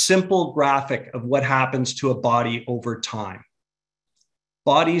a simple graphic of what happens to a body over time.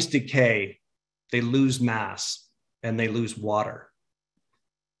 Bodies decay, they lose mass, and they lose water.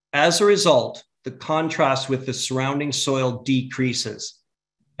 As a result, the contrast with the surrounding soil decreases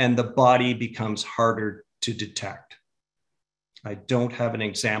and the body becomes harder to detect. I don't have an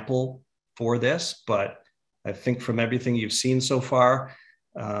example for this, but I think from everything you've seen so far,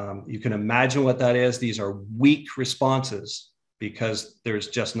 you can imagine what that is. These are weak responses because there's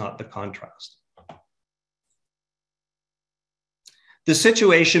just not the contrast. The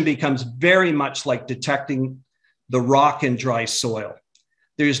situation becomes very much like detecting the rock in dry soil.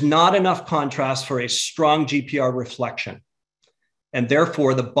 There's not enough contrast for a strong GPR reflection, and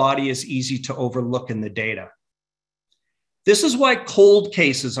therefore the body is easy to overlook in the data. This is why cold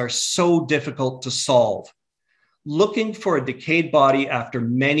cases are so difficult to solve. Looking for a decayed body after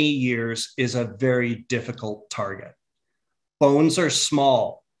many years is a very difficult target. Bones are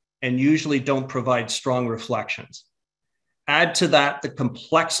small and usually don't provide strong reflections. Add to that the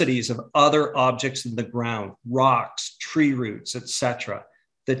complexities of other objects in the ground, rocks, tree roots, etc.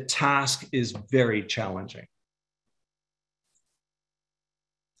 The task is very challenging.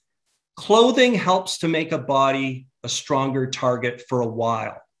 Clothing helps to make a body a stronger target for a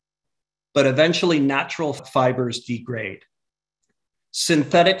while, but eventually natural fibers degrade.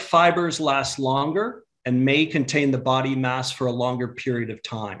 Synthetic fibers last longer and may contain the body mass for a longer period of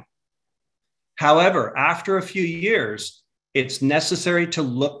time. However, after a few years, it's necessary to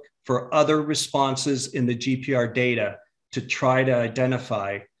look for other responses in the GPR data to try to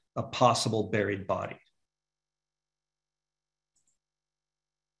identify a possible buried body.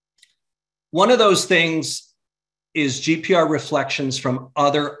 One of those things is GPR reflections from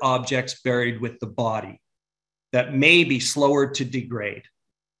other objects buried with the body that may be slower to degrade.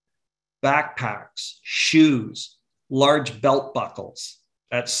 Backpacks, shoes, large belt buckles,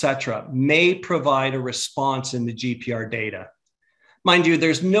 etc., may provide a response in the GPR data. Mind you,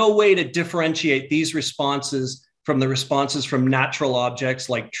 there's no way to differentiate these responses from the responses from natural objects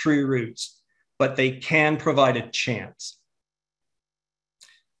like tree roots, but they can provide a chance.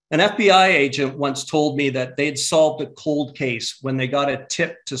 An FBI agent once told me that they'd solved a cold case when they got a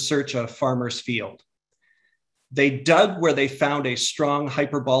tip to search a farmer's field. They dug where they found a strong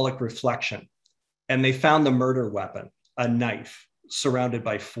hyperbolic reflection, and they found the murder weapon, a knife, surrounded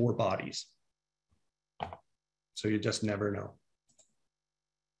by 4 bodies. So you just never know.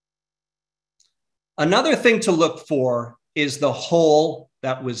 Another thing to look for is the hole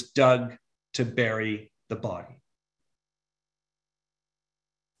that was dug to bury the body.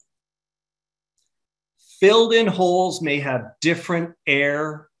 Filled in holes may have different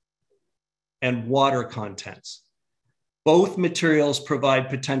air and water contents. Both materials provide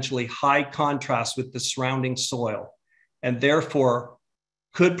potentially high contrast with the surrounding soil, and therefore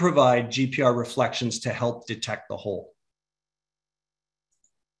could provide GPR reflections to help detect the hole.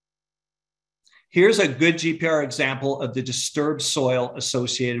 Here's a good GPR example of the disturbed soil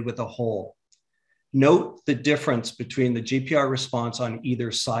associated with a hole. Note the difference between the GPR response on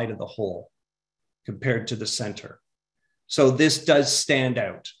either side of the hole compared to the center. So this does stand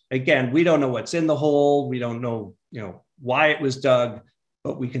out. Again, we don't know what's in the hole. We don't know, why it was dug,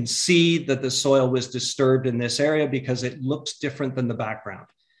 but we can see that the soil was disturbed in this area because it looks different than the background.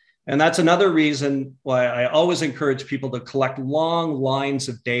 And that's another reason why I always encourage people to collect long lines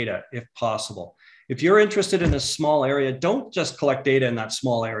of data if possible. If you're interested in a small area, don't just collect data in that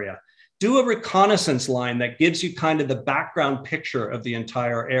small area. Do a reconnaissance line that gives you kind of the background picture of the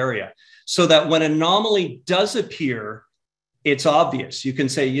entire area so that when an anomaly does appear, it's obvious. You can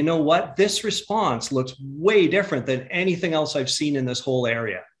say, you know what, this response looks way different than anything else I've seen in this whole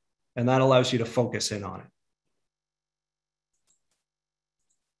area. And that allows you to focus in on it.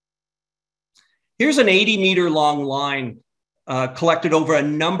 Here's an 80-meter long line collected over a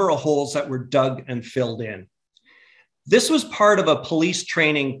number of holes that were dug and filled in. This was part of a police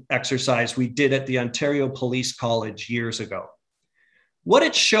training exercise we did at the Ontario Police College years ago. What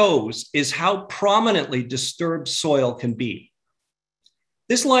it shows is how prominently disturbed soil can be.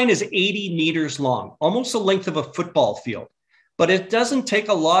 This line is 80 meters long, almost the length of a football field, but it doesn't take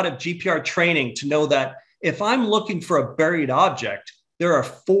a lot of GPR training to know that if I'm looking for a buried object, there are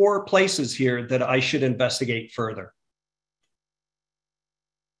 4 places here that I should investigate further.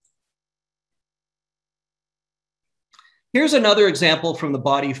 Here's another example from the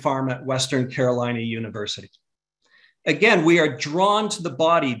body farm at Western Carolina University. Again, we are drawn to the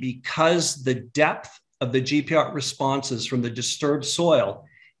body because the depth of the GPR responses from the disturbed soil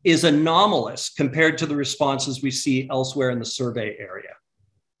is anomalous compared to the responses we see elsewhere in the survey area.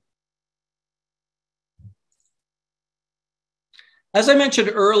 As I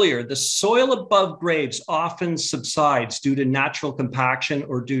mentioned earlier, the soil above graves often subsides due to natural compaction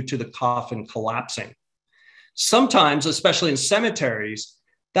or due to the coffin collapsing. Sometimes, especially in cemeteries,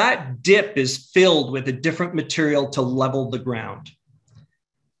 that dip is filled with a different material to level the ground.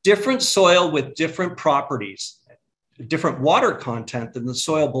 Different soil with different properties, different water content than the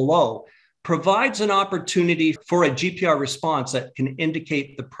soil below, provides an opportunity for a GPR response that can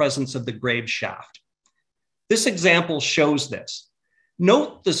indicate the presence of the grave shaft. This example shows this.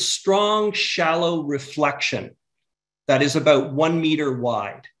 Note the strong, shallow reflection that is about 1 meter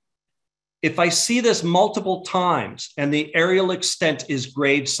wide. If I see this multiple times and the aerial extent is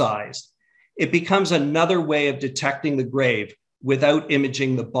grave sized, it becomes another way of detecting the grave without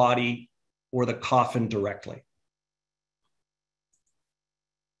imaging the body or the coffin directly.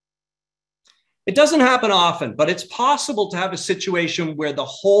 It doesn't happen often, but it's possible to have a situation where the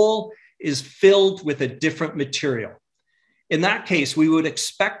hole is filled with a different material. In that case, we would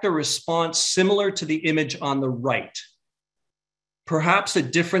expect a response similar to the image on the right. Perhaps a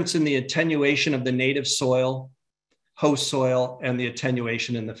difference in the attenuation of the native soil, host soil, and the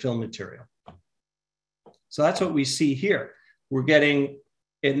attenuation in the fill material. So that's what we see here. We're getting,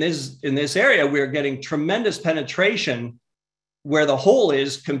 in this area, we're getting tremendous penetration where the hole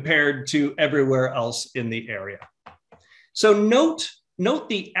is compared to everywhere else in the area. So note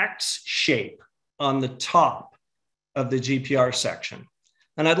the X shape on the top of the GPR section.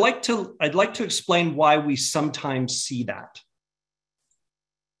 And I'd like to explain why we sometimes see that.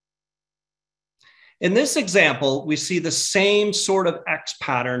 In this example, we see the same sort of X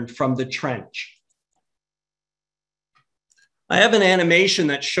pattern from the trench. I have an animation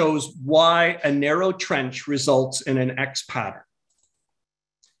that shows why a narrow trench results in an X pattern.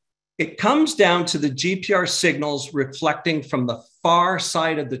 It comes down to the GPR signals reflecting from the far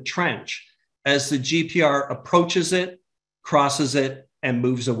side of the trench as the GPR approaches it, crosses it, and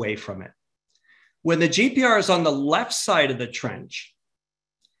moves away from it. When the GPR is on the left side of the trench,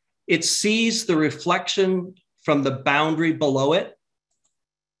 it sees the reflection from the boundary below it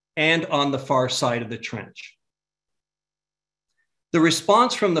and on the far side of the trench. The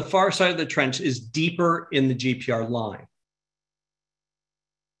response from the far side of the trench is deeper in the GPR line.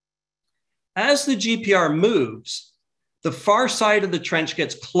 As the GPR moves, the far side of the trench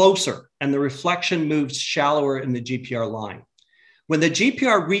gets closer and the reflection moves shallower in the GPR line. When the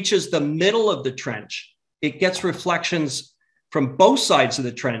GPR reaches the middle of the trench, it gets reflections from both sides of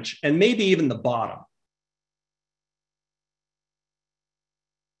the trench and maybe even the bottom.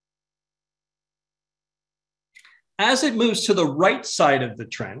 As it moves to the right side of the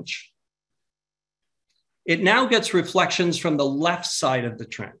trench, it now gets reflections from the left side of the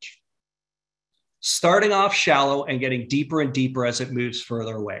trench, starting off shallow and getting deeper and deeper as it moves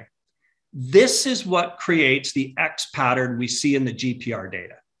further away. This is what creates the X pattern we see in the GPR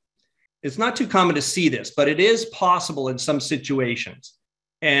data. It's not too common to see this, but it is possible in some situations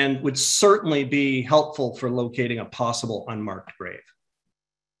and would certainly be helpful for locating a possible unmarked grave.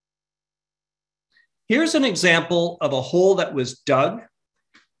 Here's an example of a hole that was dug.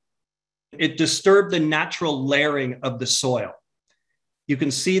 It disturbed the natural layering of the soil. You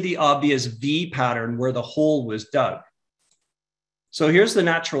can see the obvious V pattern where the hole was dug. So here's the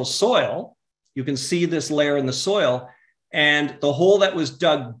natural soil. You can see this layer in the soil, and the hole that was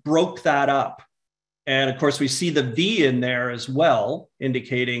dug broke that up. And of course, we see the V in there as well,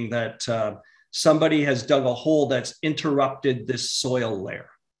 indicating that somebody has dug a hole that's interrupted this soil layer.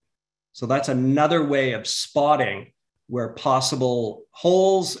 So that's another way of spotting where possible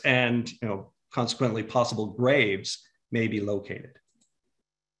holes and, consequently possible graves may be located.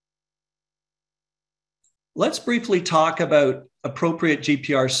 Let's briefly talk about appropriate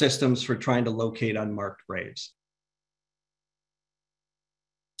GPR systems for trying to locate unmarked graves.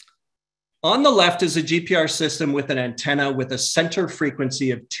 On the left is a GPR system with an antenna with a center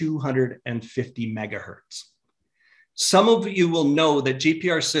frequency of 250 megahertz. Some of you will know that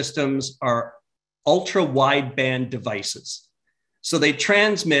GPR systems are ultra wideband devices. So they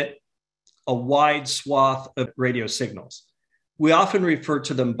transmit a wide swath of radio signals. We often refer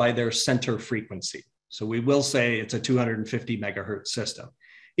to them by their center frequency. So we will say it's a 250 megahertz system.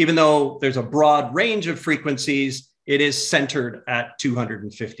 Even though there's a broad range of frequencies, it is centered at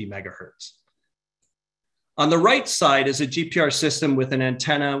 250 megahertz. On the right side is a GPR system with an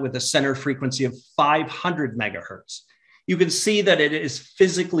antenna with a center frequency of 500 megahertz. You can see that it is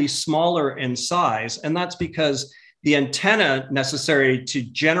physically smaller in size, and that's because the antenna necessary to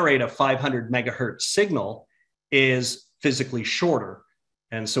generate a 500 megahertz signal is physically shorter.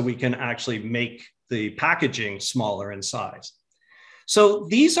 And so we can actually make the packaging smaller in size. So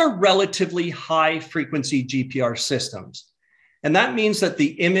these are relatively high frequency GPR systems. And that means that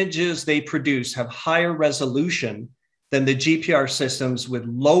the images they produce have higher resolution than the GPR systems with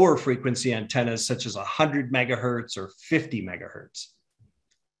lower frequency antennas, such as 100 megahertz or 50 megahertz.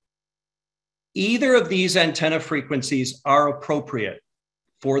 Either of these antenna frequencies are appropriate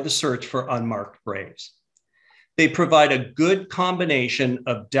for the search for unmarked graves. They provide a good combination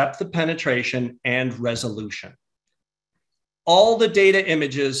of depth of penetration and resolution. All the data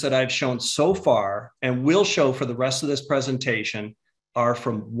images that I've shown so far and will show for the rest of this presentation are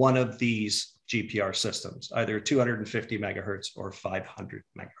from one of these GPR systems, either 250 megahertz or 500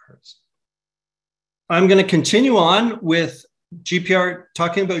 megahertz. I'm going to continue on with GPR,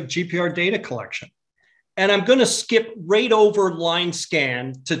 talking about GPR data collection. And I'm going to skip right over line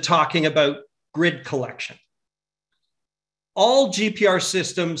scan to talking about grid collection. All GPR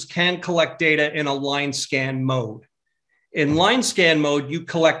systems can collect data in a line scan mode. In line scan mode, you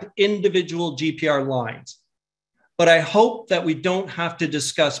collect individual GPR lines. But I hope that we don't have to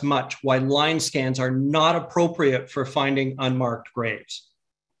discuss much why line scans are not appropriate for finding unmarked graves.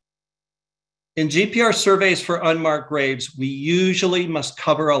 In GPR surveys for unmarked graves, we usually must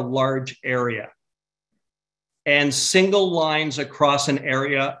cover a large area. And single lines across an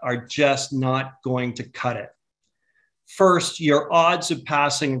area are just not going to cut it. First, your odds of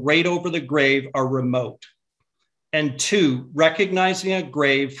passing right over the grave are remote. And two, recognizing a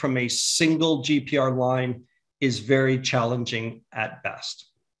grave from a single GPR line is very challenging at best.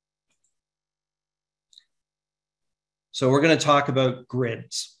 So we're going to talk about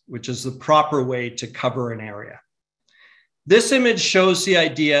grids, which is the proper way to cover an area. This image shows the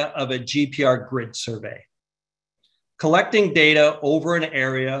idea of a GPR grid survey, collecting data over an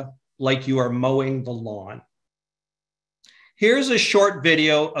area like you are mowing the lawn. Here's a short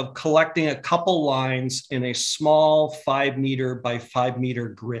video of collecting a couple lines in a small 5 meter by 5 meter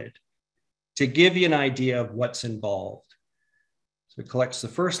grid to give you an idea of what's involved. So it collects the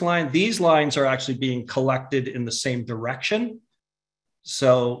first line. These lines are actually being collected in the same direction.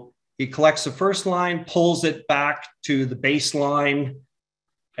 So he collects the first line, pulls it back to the baseline,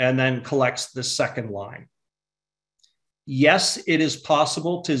 and then collects the second line. Yes, it is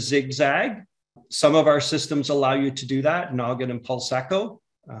possible to zigzag. Some of our systems allow you to do that, Noggin and Pulse Echo.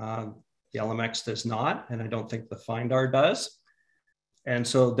 The LMX does not, and I don't think the FindR does. And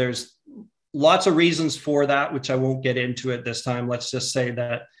so there's lots of reasons for that, which I won't get into at this time. Let's just say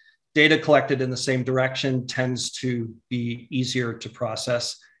that data collected in the same direction tends to be easier to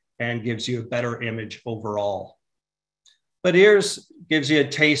process and gives you a better image overall. But here's gives you a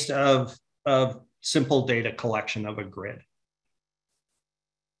taste of simple data collection of a grid.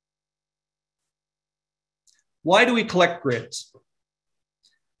 Why do we collect grids?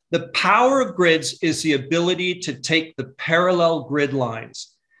 The power of grids is the ability to take the parallel grid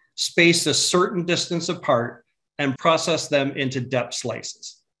lines, spaced a certain distance apart, and process them into depth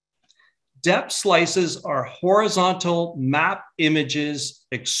slices. Depth slices are horizontal map images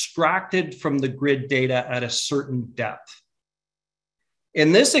extracted from the grid data at a certain depth.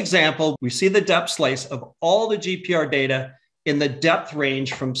 In this example, we see the depth slice of all the GPR data in the depth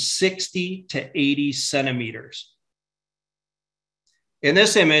range from 60 to 80 centimeters. In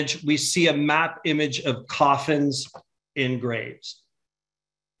this image, we see a map image of coffins in graves.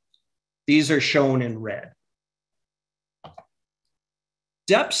 These are shown in red.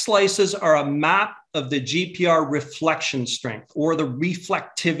 Depth slices are a map of the GPR reflection strength or the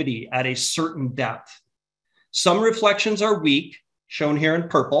reflectivity at a certain depth. Some reflections are weak, shown here in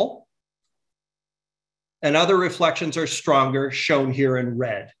purple, and other reflections are stronger, shown here in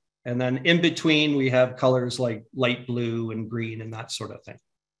red. And then in between, we have colors like light blue and green and that sort of thing.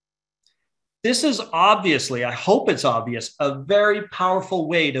 This is obviously, I hope it's obvious, a very powerful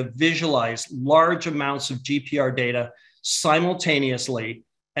way to visualize large amounts of GPR data simultaneously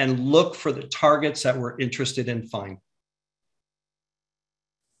and look for the targets that we're interested in finding.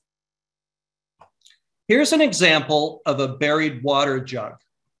 Here's an example of a buried water jug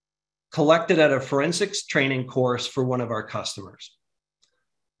collected at a forensics training course for one of our customers.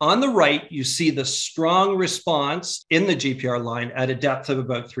 On the right, you see the strong response in the GPR line at a depth of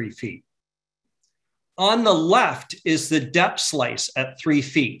about 3 feet. On the left is the depth slice at 3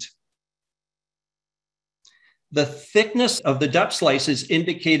 feet. The thickness of the depth slice is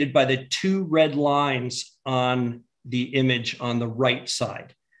indicated by the 2 red lines on the image on the right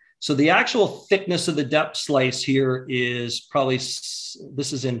side. So the actual thickness of the depth slice here is probably,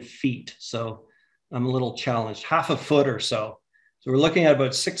 this is in feet. So I'm a little challenged, half a foot or so. So we're looking at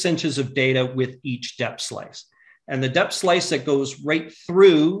about 6 inches of data with each depth slice. And the depth slice that goes right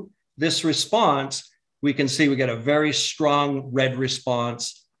through this response, we can see we get a very strong red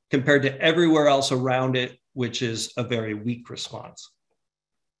response compared to everywhere else around it, which is a very weak response.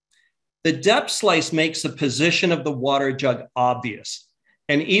 The depth slice makes the position of the water jug obvious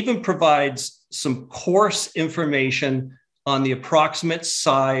and even provides some coarse information on the approximate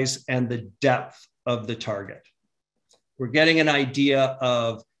size and the depth of the target. We're getting an idea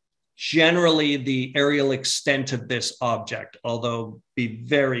of generally the aerial extent of this object, although be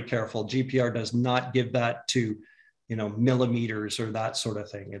very careful. GPR does not give that to, millimeters or that sort of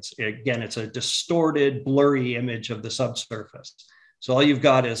thing. It's a distorted, blurry image of the subsurface. So all you've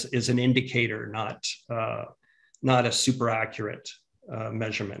got is an indicator, not a super accurate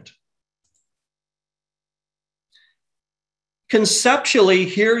measurement. Conceptually,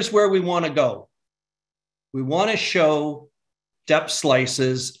 here's where we want to go. We want to show depth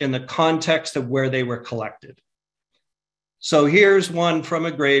slices in the context of where they were collected. So here's one from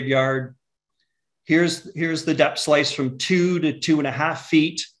a graveyard. Here's the depth slice from 2 to 2.5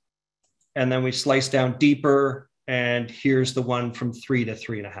 feet. And then we slice down deeper. And here's the one from 3 to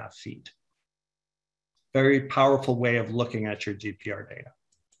 3.5 feet. Very powerful way of looking at your GPR data.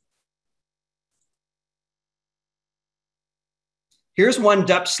 Here's one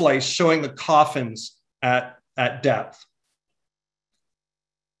depth slice showing the coffins at depth.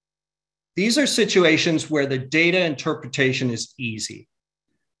 These are situations where the data interpretation is easy.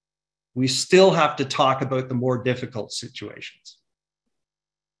 We still have to talk about the more difficult situations.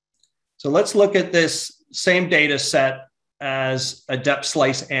 So let's look at this same data set as a depth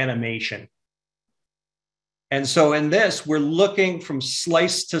slice animation. And so in this, we're looking from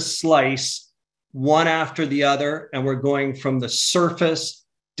slice to slice, one after the other, and we're going from the surface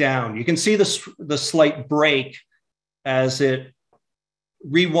down. You can see the slight break as it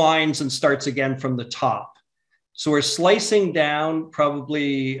rewinds and starts again from the top. So we're slicing down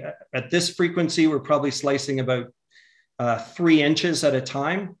probably at this frequency, we're probably slicing about 3 inches at a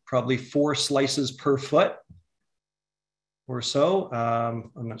time, probably 4 slices per foot or so.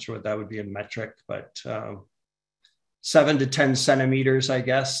 I'm not sure what that would be in metric, but 7 to 10 centimeters, I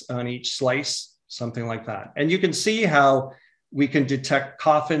guess, on each slice, something like that. And you can see how we can detect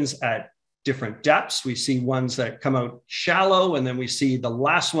coffins at different depths. We see ones that come out shallow, and then we see the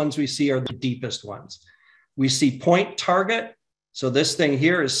last ones we see are the deepest ones. We see point target. So this thing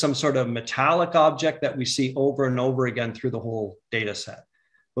here is some sort of metallic object that we see over and over again through the whole data set.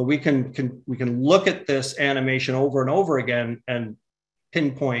 But we can look at this animation over and over again and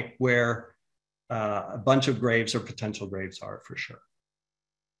pinpoint where a bunch of graves or potential graves are for sure.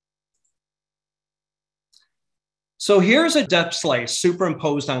 So here's a depth slice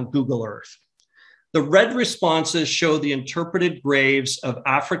superimposed on Google Earth. The red responses show the interpreted graves of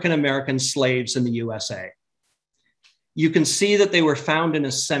African-American slaves in the USA. You can see that they were found in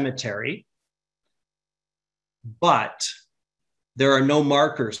a cemetery, but there are no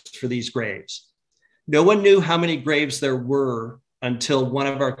markers for these graves. No one knew how many graves there were until one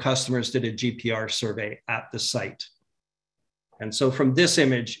of our customers did a GPR survey at the site. And so from this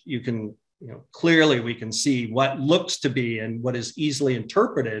image, you can, clearly we can see what looks to be and what is easily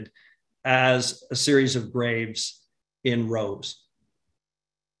interpreted as a series of graves in rows.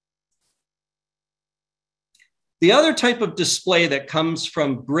 The other type of display that comes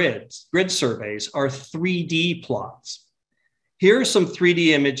from grid surveys are 3D plots. Here are some 3D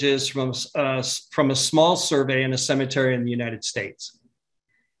images from a small survey in a cemetery in the United States.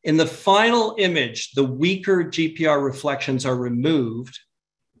 In the final image, the weaker GPR reflections are removed,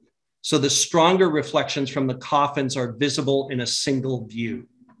 so the stronger reflections from the coffins are visible in a single view.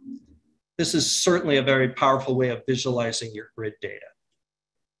 This is certainly a very powerful way of visualizing your grid data.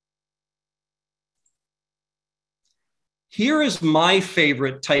 Here is my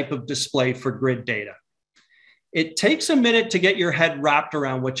favorite type of display for grid data. It takes a minute to get your head wrapped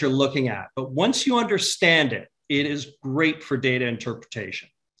around what you're looking at, but once you understand it, it is great for data interpretation.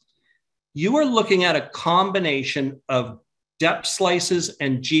 You are looking at a combination of depth slices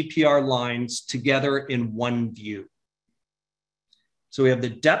and GPR lines together in one view. So we have the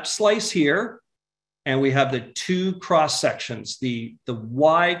depth slice here, and we have the 2 cross sections. The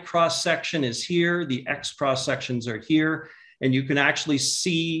Y cross section is here, the X cross sections are here, and you can actually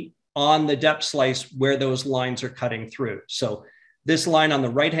see on the depth slice where those lines are cutting through. So this line on the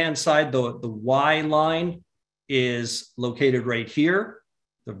right-hand side, the Y line is located right here,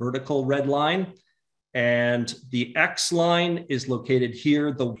 the vertical red line, and the X line is located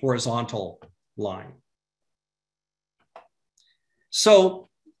here, the horizontal line. So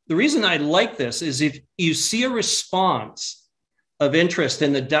the reason I like this is if you see a response of interest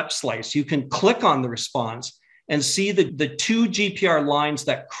in the depth slice, you can click on the response and see the 2 GPR lines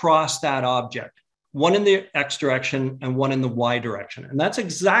that cross that object, one in the X direction and one in the Y direction. And that's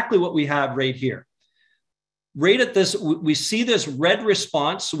exactly what we have right here. right at this, we see this red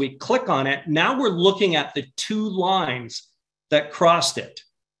response, so we click on it. Now we're looking at the two lines that crossed it.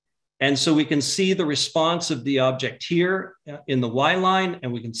 And so we can see the response of the object here in the Y line,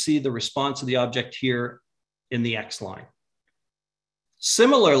 and we can see the response of the object here in the X line.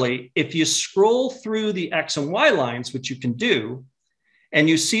 Similarly, if you scroll through the X and Y lines, which you can do, and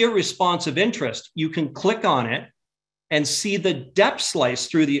you see a response of interest, you can click on it and see the depth slice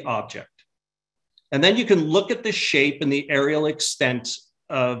through the object. And then you can look at the shape and the aerial extent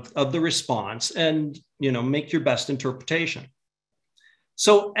of the response and, make your best interpretation.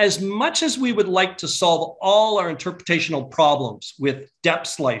 So as much as we would like to solve all our interpretational problems with depth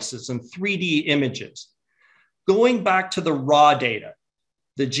slices and 3D images, going back to the raw data,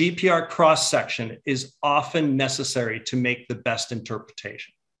 the GPR cross-section is often necessary to make the best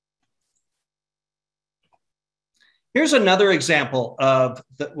interpretation. Here's another example of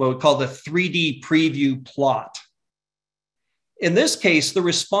what we call the 3D preview plot. In this case, the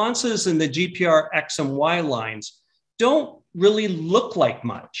responses in the GPR X and Y lines don't really look like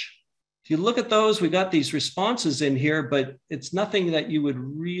much. If you look at those, we got these responses in here, but it's nothing that you would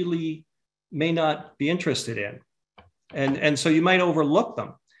really may not be interested in. And so you might overlook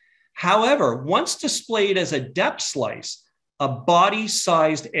them. However, once displayed as a depth slice, a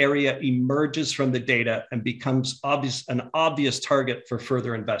body-sized area emerges from the data and becomes an obvious target for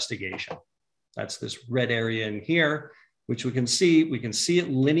further investigation. That's this red area in here, which we can see. We can see it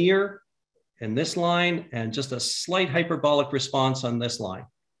linear in this line and just a slight hyperbolic response on this line.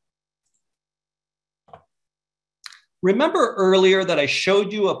 Remember earlier that I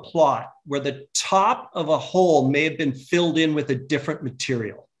showed you a plot where the top of a hole may have been filled in with a different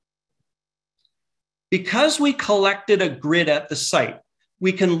material. Because we collected a grid at the site,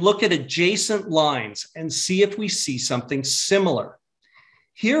 we can look at adjacent lines and see if we see something similar.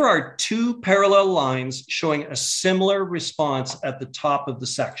 Here are two parallel lines showing a similar response at the top of the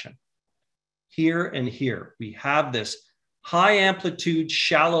section. Here and here, we have this high amplitude,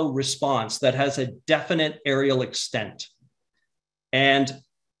 shallow response that has a definite aerial extent. And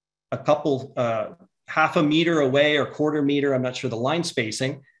a couple, half a meter away or quarter meter, I'm not sure the line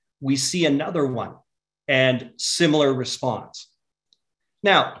spacing, we see another one and similar response.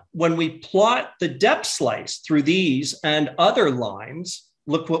 Now, when we plot the depth slice through these and other lines,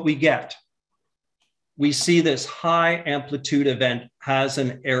 look what we get. We see this high amplitude event has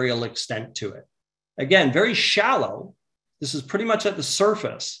an aerial extent to it. Again, very shallow. This is pretty much at the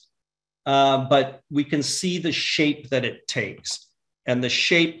surface, but we can see the shape that it takes. And the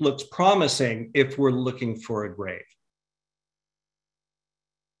shape looks promising if we're looking for a grave.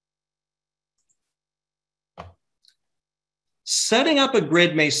 Setting up a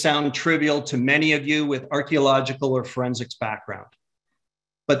grid may sound trivial to many of you with archaeological or forensics background,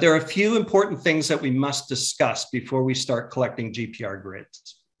 but there are a few important things that we must discuss before we start collecting GPR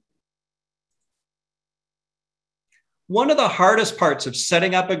grids. One of the hardest parts of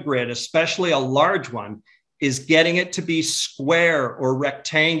setting up a grid, especially a large one, is getting it to be square or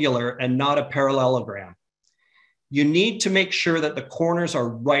rectangular and not a parallelogram. You need to make sure that the corners are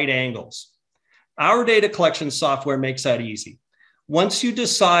right angles. Our data collection software makes that easy. Once you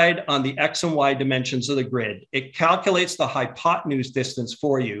decide on the X and Y dimensions of the grid, it calculates the hypotenuse distance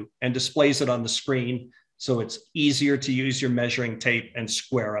for you and displays it on the screen, so it's easier to use your measuring tape and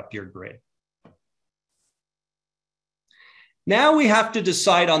square up your grid. Now we have to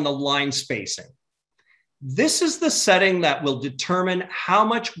decide on the line spacing. This is the setting that will determine how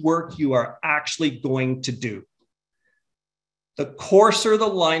much work you are actually going to do. The coarser the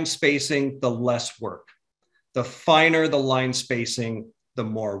line spacing, the less work. The finer the line spacing, the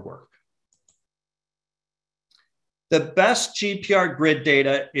more work. The best GPR grid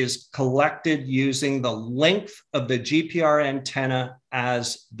data is collected using the length of the GPR antenna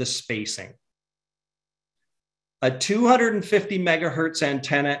as the spacing. A 250 megahertz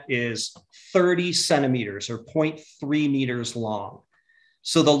antenna is 30 centimeters or 0.3 meters long.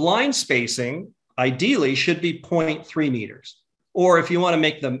 So the line spacing ideally should be 0.3 meters. Or if you want to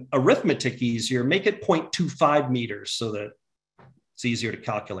make the arithmetic easier, make it 0.25 meters so that it's easier to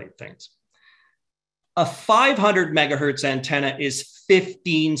calculate things. A 500 megahertz antenna is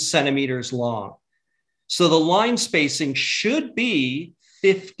 15 centimeters long. So the line spacing should be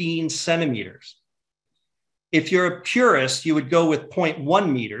 15 centimeters. If you're a purist, you would go with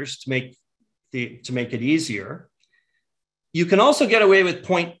 0.1 meters to make it easier. You can also get away with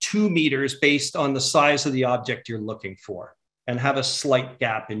 0.2 meters based on the size of the object you're looking for and have a slight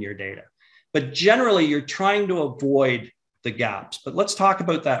gap in your data. But generally, you're trying to avoid the gaps. But let's talk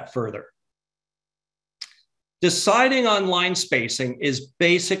about that further. Deciding on line spacing is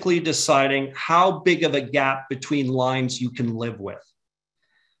basically deciding how big of a gap between lines you can live with.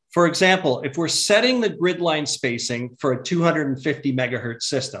 For example, if we're setting the grid line spacing for a 250 megahertz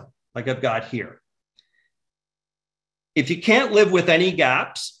system, like I've got here, if you can't live with any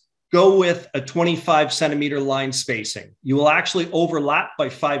gaps, go with a 25 centimeter line spacing. You will actually overlap by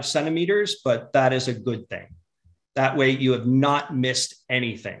 5 centimeters, but that is a good thing. That way you have not missed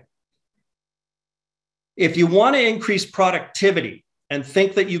anything. If you want to increase productivity and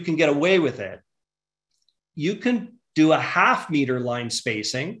think that you can get away with it, you can do a half-meter line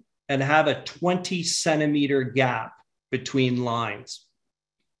spacing and have a 20 centimeter gap between lines.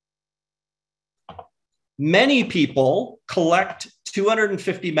 Many people collect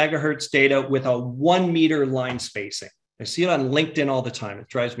 250 megahertz data with a 1 meter line spacing. I see it on LinkedIn all the time. It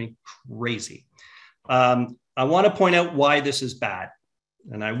drives me crazy. I want to point out why this is bad,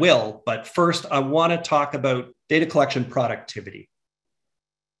 and I will, but first I want to talk about data collection productivity.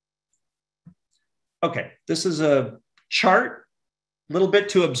 Okay, this is a chart, a little bit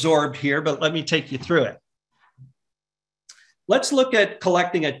too absorbed here, but let me take you through it. Let's look at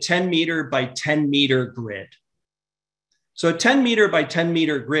collecting a 10 meter by 10 meter grid. So a 10 meter by 10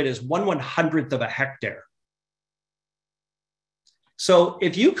 meter grid is 1/100th of a hectare. So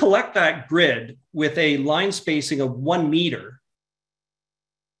if you collect that grid with a line spacing of 1 meter,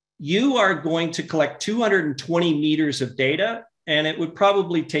 you are going to collect 220 meters of data, and it would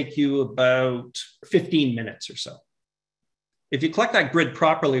probably take you about 15 minutes or so. If you collect that grid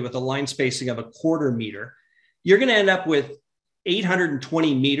properly with a line spacing of 1/4 meter, you're going to end up with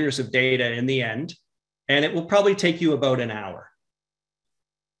 820 meters of data in the end, and it will probably take you about an hour.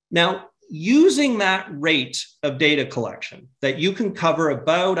 Now, using that rate of data collection, that you can cover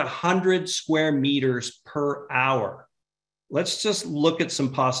about 100 square meters per hour, let's just look at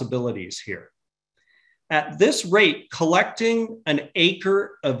some possibilities here. At this rate, collecting an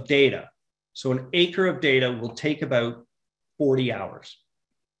acre of data, so an acre of data will take about 40 hours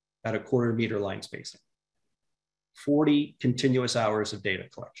at 1/4 meter line spacing. 40 continuous hours of data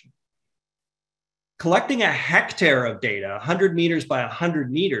collection. Collecting a hectare of data, 100 meters by 100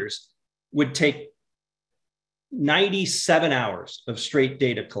 meters, would take 97 hours of straight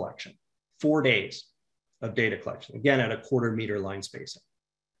data collection, 4 days of data collection, again at 1/4 meter line spacing.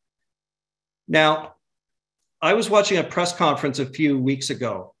 Now, I was watching a press conference a few weeks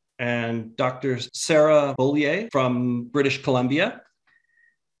ago, and Dr. Sarah Bollier from British Columbia,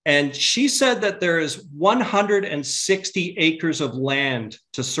 and she said that there is 160 acres of land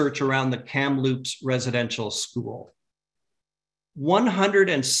to search around the Kamloops residential school.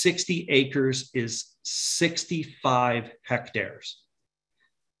 160 acres is 65 hectares.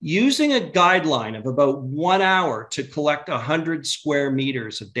 Using a guideline of about 1 hour to collect 100 square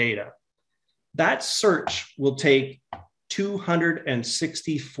meters of data, that search will take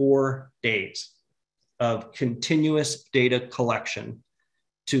 264 days of continuous data collection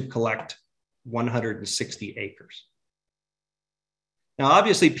to collect 160 acres. Now,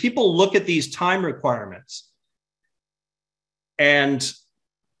 obviously, people look at these time requirements and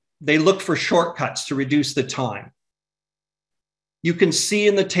they look for shortcuts to reduce the time. You can see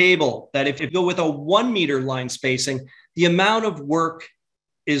in the table that if you go with a 1 meter line spacing, the amount of work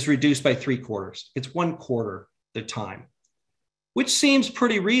is reduced by 3/4. It's 1/4 the time, which seems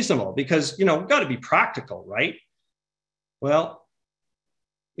pretty reasonable because, you know, we've got to be practical, right? Well,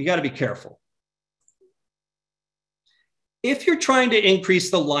 you got to be careful. If you're trying to increase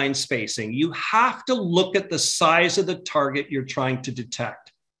the line spacing, you have to look at the size of the target you're trying to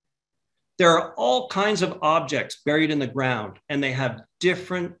detect. There are all kinds of objects buried in the ground, and they have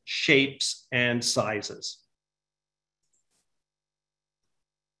different shapes and sizes.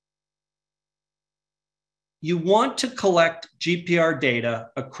 You want to collect GPR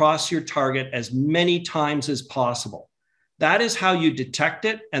data across your target as many times as possible. That is how you detect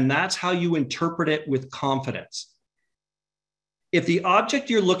it, and that's how you interpret it with confidence. If the object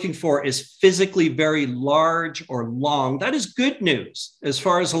you're looking for is physically very large or long, that is good news as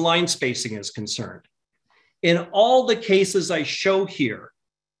far as the line spacing is concerned. In all the cases I show here,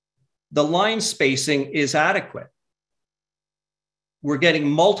 the line spacing is adequate. We're getting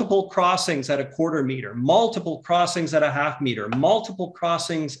multiple crossings at 1/4 meter, multiple crossings at 1/2 meter, multiple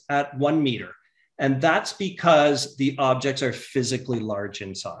crossings at 1 meter. And that's because the objects are physically large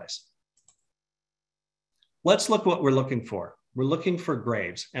in size. Let's look what we're looking for. We're looking for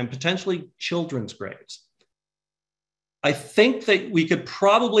graves and potentially children's graves. I think that we could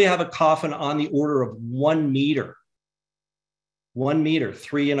probably have a coffin on the order of 1 meter. 1 meter,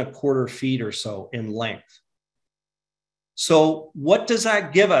 3 1/4 feet or so in length. So what does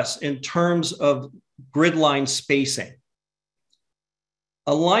that give us in terms of grid line spacing.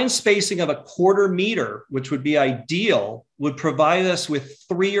 A line spacing of 1/4 meter, which would be ideal, would provide us with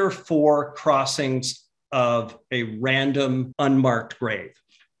 3 or 4 crossings of a random unmarked grave.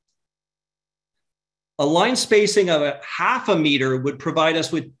 A line spacing of 1/2 meter would provide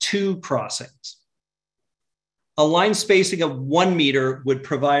us with 2 crossings. A line spacing of 1 meter would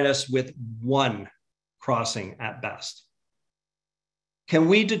provide us with 1 crossing at best. Can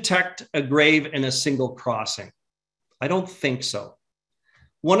we detect a grave in a single crossing? I don't think so.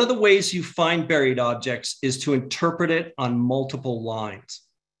 One of the ways you find buried objects is to interpret it on multiple lines.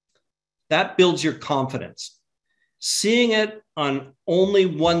 That builds your confidence. Seeing it on only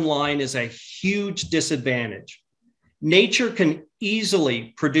one line is a huge disadvantage. Nature can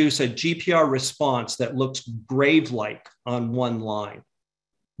easily produce a GPR response that looks grave-like on one line.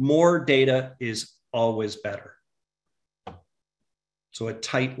 More data is always better. So a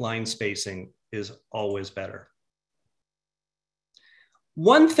tight line spacing is always better.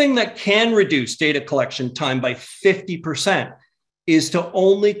 One thing that can reduce data collection time by 50% is to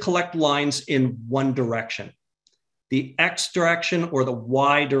only collect lines in one direction, the X direction or the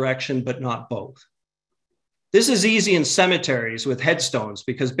Y direction, but not both. This is easy in cemeteries with headstones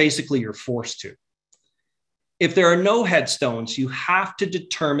because basically you're forced to. If there are no headstones, you have to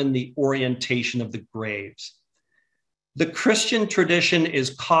determine the orientation of the graves. The Christian tradition is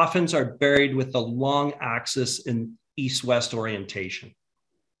coffins are buried with the long axis in east-west orientation.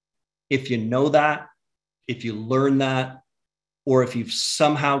 If you know that, if you learn that, or if you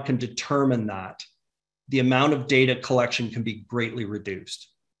somehow can determine that, the amount of data collection can be greatly reduced.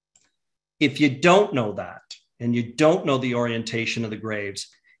 If you don't know that, and you don't know the orientation of the graves,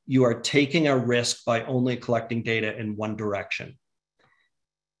 you are taking a risk by only collecting data in one direction.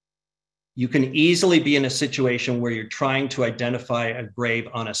 You can easily be in a situation where you're trying to identify a grave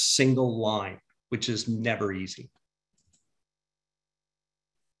on a single line, which is never easy.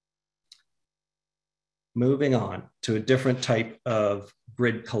 Moving on to a different type of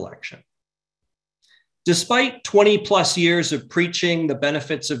grid collection. Despite 20+ years of preaching the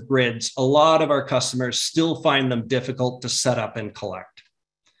benefits of grids, a lot of our customers still find them difficult to set up and collect.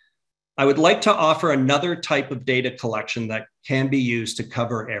 I would like to offer another type of data collection that can be used to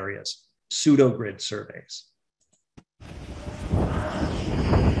cover areas, pseudo-grid surveys.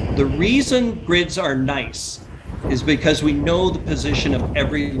 The reason grids are nice is because we know the position of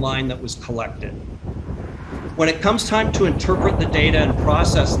every line that was collected. When it comes time to interpret the data and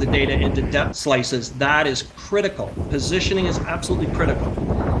process the data into depth slices, that is critical. Positioning is absolutely critical.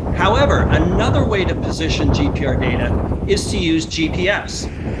 However, another way to position GPR data is to use GPS.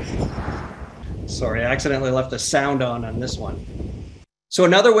 Sorry, I accidentally left the sound on this one. So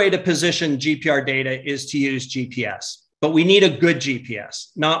another way to position GPR data is to use GPS. But we need a good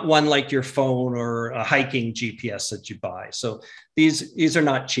GPS, not one like your phone or a hiking GPS that you buy. So these are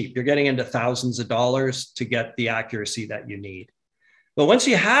not cheap. You're getting into thousands of dollars to get the accuracy that you need. But once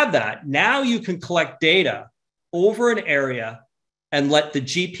you have that, now you can collect data over an area and let the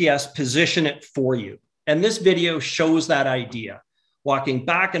GPS position it for you. And this video shows that idea, walking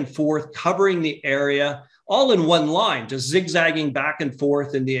back and forth, covering the area, all in one line, just zigzagging back and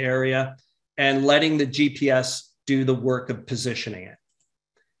forth in the area and letting the GPS do the work of positioning it.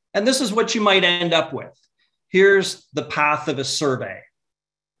 And this is what you might end up with. Here's the path of a survey.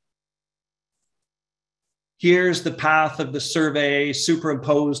 Here's the path of the survey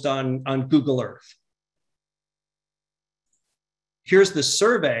superimposed on Google Earth. Here's the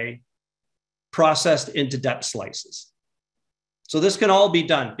survey processed into depth slices. So this can all be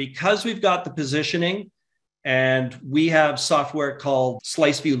done because we've got the positioning, and we have software called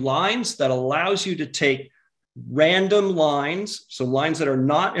Slice View Lines that allows you to take random lines, so lines that are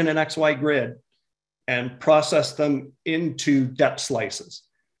not in an XY grid, and process them into depth slices.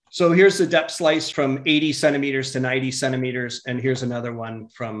 So here's the depth slice from 80 centimeters to 90 centimeters, and here's another one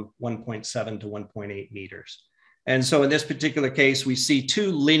from 1.7 to 1.8 meters. And so in this particular case, we see 2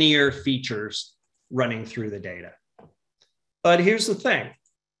 linear features running through the data. But here's the thing.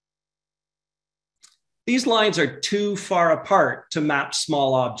 These lines are too far apart to map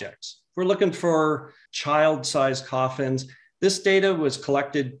small objects. If we're looking for child-sized coffins, this data was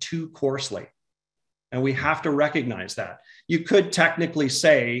collected too coarsely, and we have to recognize that. You could technically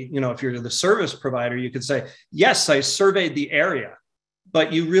say, if you're the service provider, you could say, yes, I surveyed the area,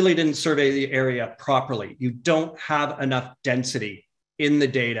 but you really didn't survey the area properly. You don't have enough density in the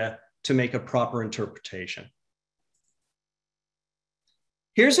data to make a proper interpretation.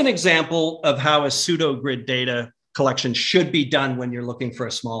 Here's an example of how a pseudo-grid data collection should be done when you're looking for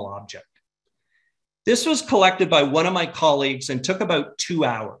a small object. This was collected by one of my colleagues and took about 2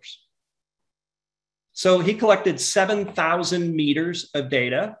 hours. So he collected 7,000 meters of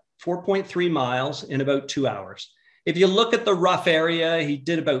data, 4.3 miles in about 2 hours. If you look at the rough area, he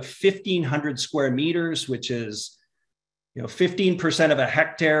did about 1,500 square meters, which is 15% of a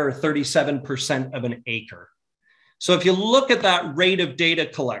hectare or 37% of an acre. So if you look at that rate of data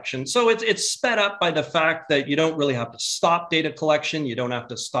collection, so it's sped up by the fact that you don't really have to stop data collection. You don't have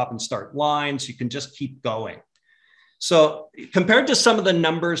to stop and start lines. You can just keep going. So compared to some of the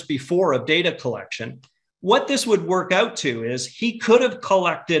numbers before of data collection, what this would work out to is he could have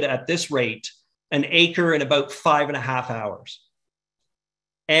collected at this rate an acre in about 5.5 hours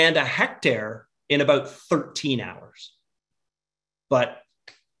and a hectare in about 13 hours. But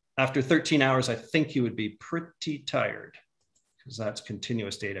after 13 hours, I think he would be pretty tired because that's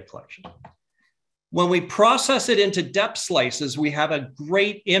continuous data collection. When we process it into depth slices, we have a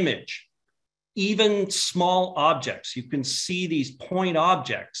great image. Even small objects, you can see these point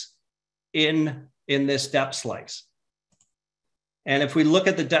objects in this depth slice. And if we look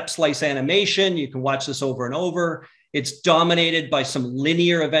at the depth slice animation, you can watch this over and over. It's dominated by some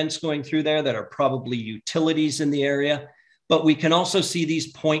linear events going through there that are probably utilities in the area. But we can also see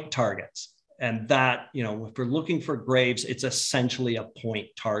these point targets. And that, if we're looking for graves, it's essentially a point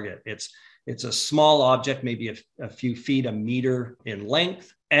target. It's a small object, maybe a few feet, a meter in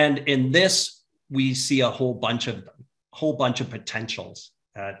length. And in this, we see a whole bunch of potentials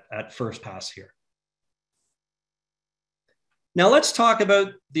at first pass here. Now let's talk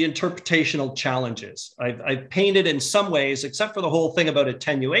about the interpretational challenges. I've painted in some ways, except for the whole thing about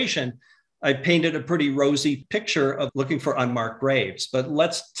attenuation, I painted a pretty rosy picture of looking for unmarked graves. But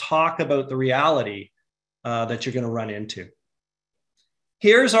let's talk about the reality that you're going to run into.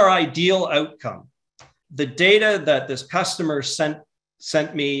 Here's our ideal outcome. The data that this customer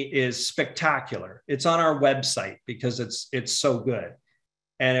sent me is spectacular. It's on our website because it's so good.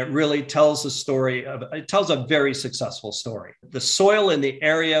 And it really tells it tells a very successful story. The soil in the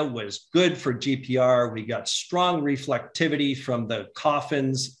area was good for GPR. We got strong reflectivity from the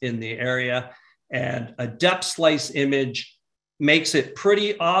coffins in the area, and a depth slice image makes it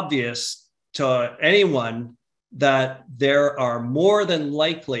pretty obvious to anyone that there are more than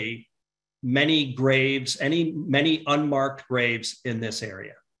likely many graves, many unmarked graves in this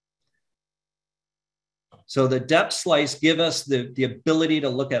area. So the depth slice give us the ability to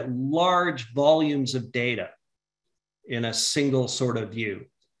look at large volumes of data in a single sort of view.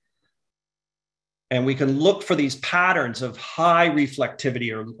 And we can look for these patterns of high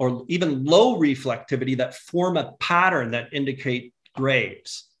reflectivity or even low reflectivity that form a pattern that indicate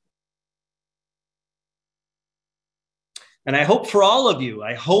graves. And I hope for all of you,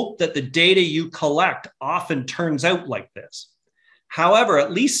 I hope that the data you collect often turns out like this. However,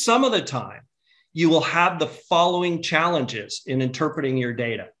 at least some of the time, you will have the following challenges in interpreting your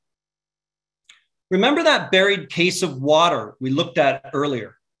data. Remember that buried case of water we looked at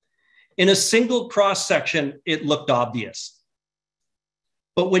earlier? In a single cross-section, it looked obvious.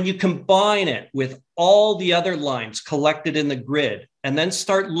 But when you combine it with all the other lines collected in the grid and then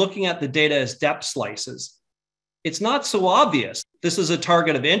start looking at the data as depth slices, it's not so obvious this is a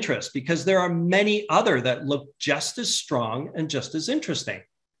target of interest because there are many other that look just as strong and just as interesting.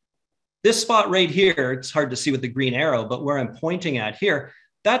 This spot right here, it's hard to see with the green arrow, but where I'm pointing at here,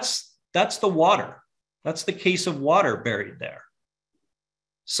 that's the water. That's the case of water buried there.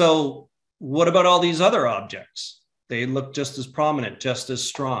 So what about all these other objects? They look just as prominent, just as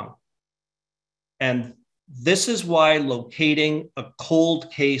strong. And this is why locating a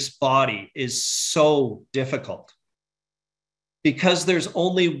cold case body is so difficult, because there's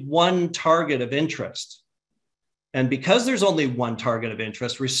only one target of interest. And because there's only one target of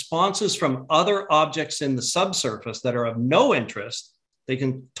interest, responses from other objects in the subsurface that are of no interest, they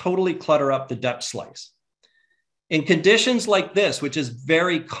can totally clutter up the depth slice. In conditions like this, which is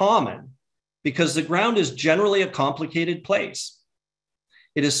very common because the ground is generally a complicated place,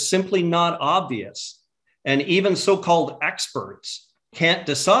 it is simply not obvious. And even so-called experts can't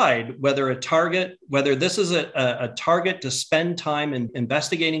decide whether this is a target to spend time in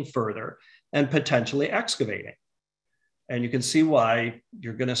investigating further and potentially excavating. And you can see why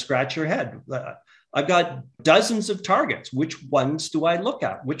you're going to scratch your head. I've got dozens of targets. Which ones do I look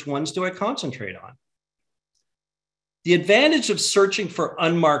at? Which ones do I concentrate on? The advantage of searching for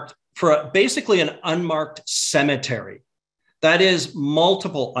basically an unmarked cemetery, that is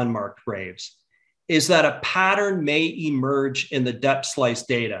multiple unmarked graves, is that a pattern may emerge in the depth slice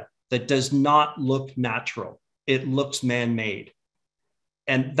data that does not look natural. It looks man-made.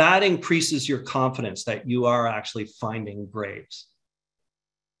 And that increases your confidence that you are actually finding graves.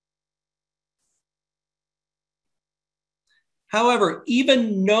 However,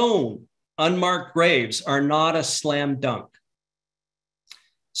 even known unmarked graves are not a slam dunk.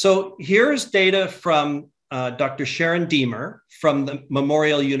 So here's data from Dr. Sharon Deemer from the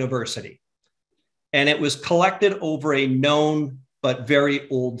Memorial University. And it was collected over a known but very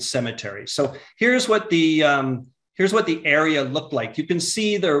old cemetery. So here's what the area looked like. You can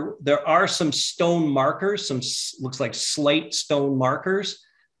see there are some stone markers, some looks like slate stone markers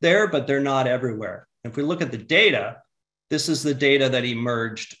there, but they're not everywhere. If we look at the data, this is the data that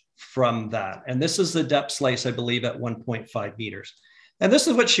emerged from that. And this is the depth slice, I believe, at 1.5 meters. And this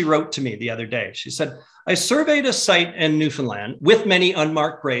is what she wrote to me the other day. She said, I surveyed a site in Newfoundland with many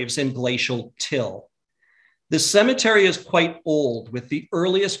unmarked graves in glacial till. The cemetery is quite old, with the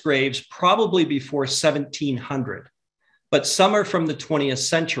earliest graves probably before 1700, but some are from the 20th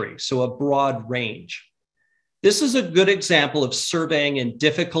century, so a broad range. This is a good example of surveying in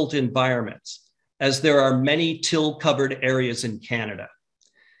difficult environments, as there are many till-covered areas in Canada.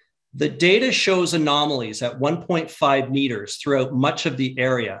 The data shows anomalies at 1.5 meters throughout much of the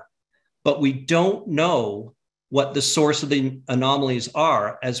area, but we don't know what the source of the anomalies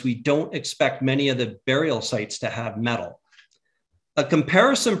are, as we don't expect many of the burial sites to have metal. A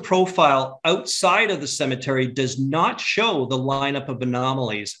comparison profile outside of the cemetery does not show the lineup of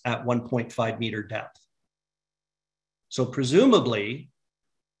anomalies at 1.5 meter depth. So presumably,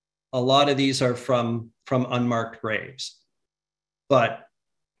 a lot of these are from unmarked graves, but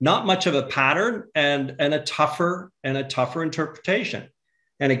not much of a pattern and a tougher interpretation.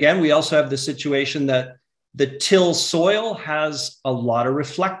 And again, we also have the situation that the till soil has a lot of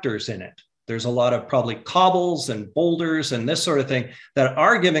reflectors in it. There's a lot of probably cobbles and boulders and this sort of thing that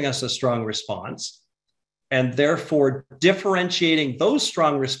are giving us a strong response. And therefore, differentiating those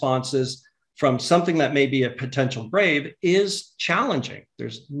strong responses from something that may be a potential grave is challenging.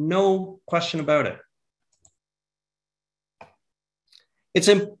 There's no question about it. It's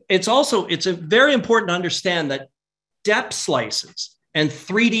very important to understand that depth slices and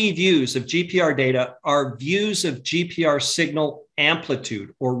 3D views of GPR data are views of GPR signal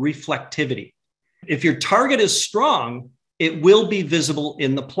amplitude or reflectivity. If your target is strong, it will be visible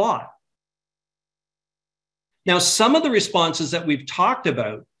in the plot. Now, some of the responses that we've talked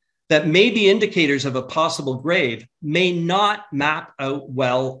about that may be indicators of a possible grave may not map out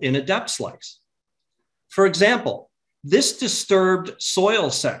well in a depth slice. For example, this disturbed soil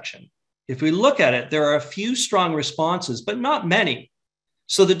section, if we look at it, there are a few strong responses, but not many.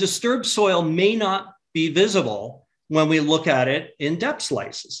 So the disturbed soil may not be visible when we look at it in depth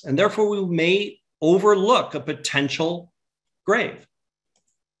slices, and therefore we may overlook a potential grave.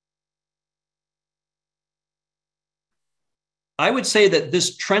 I would say that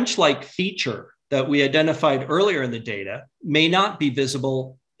this trench-like feature that we identified earlier in the data may not be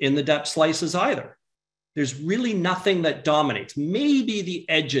visible in the depth slices either. There's really nothing that dominates. Maybe the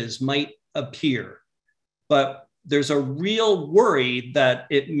edges might appear, but there's a real worry that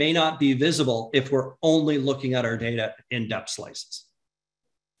it may not be visible if we're only looking at our data in depth slices.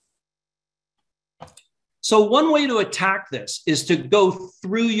 So one way to attack this is to go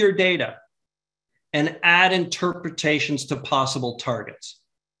through your data and add interpretations to possible targets.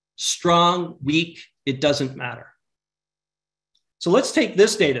 Strong, weak, it doesn't matter. So let's take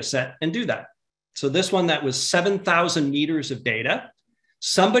this data set and do that. So this one that was 7,000 meters of data,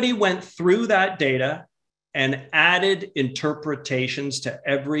 somebody went through that data and added interpretations to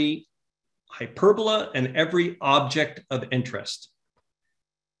every hyperbola and every object of interest.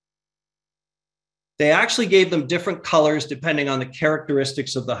 They actually gave them different colors depending on the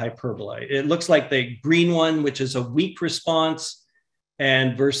characteristics of the hyperbola. It looks like the green one, which is a weak response,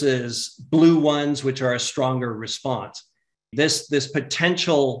 and versus blue ones, which are a stronger response. This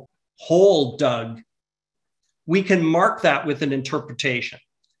potential hole dug, we can mark that with an interpretation.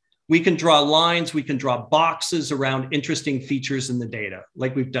 We can draw lines, we can draw boxes around interesting features in the data,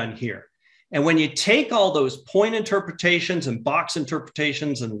 like we've done here. And when you take all those point interpretations and box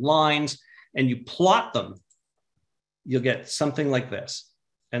interpretations and lines, and you plot them, you'll get something like this.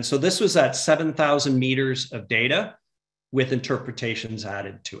 And so this was at 7,000 meters of data with interpretations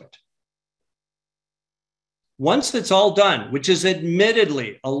added to it. Once it's all done, which is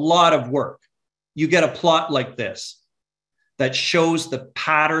admittedly a lot of work, you get a plot like this that shows the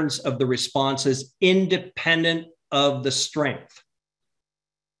patterns of the responses independent of the strength.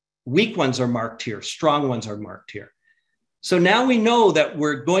 Weak ones are marked here, strong ones are marked here. So now we know that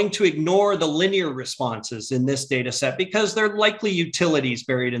we're going to ignore the linear responses in this data set because they're likely utilities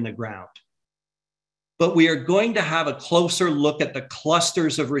buried in the ground. But we are going to have a closer look at the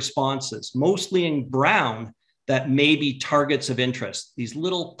clusters of responses, mostly in brown, that may be targets of interest, these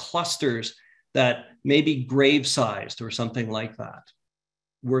little clusters that may be grave-sized or something like that.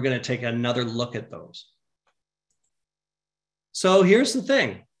 we're going to take another look at those. So here's the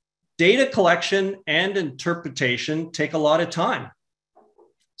thing. Data collection and interpretation take a lot of time.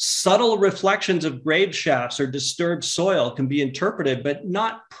 Subtle reflections of grave shafts or disturbed soil can be interpreted, but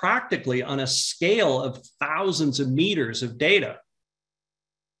not practically on a scale of thousands of meters of data.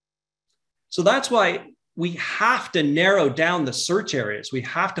 So that's why we have to narrow down the search areas. We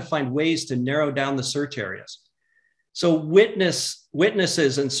have to find ways to narrow down the search areas. So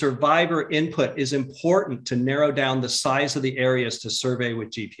witnesses and survivor input is important to narrow down the size of the areas to survey with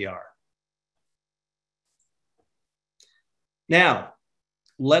GPR. Now,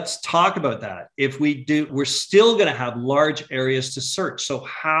 let's talk about that. If we do, we're still going to have large areas to search. So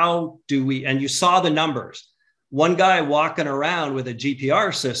how do we, and you saw the numbers. One guy walking around with a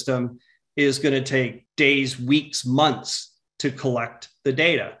GPR system is going to take days, weeks, months to collect the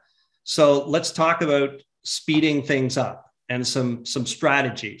data. So let's talk about speeding things up and some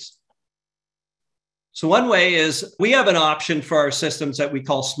strategies. So one way is we have an option for our systems that we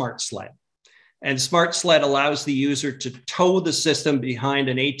call Smart Sled. And Smart Sled allows the user to tow the system behind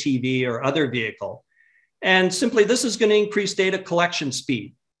an ATV or other vehicle. And simply, this is going to increase data collection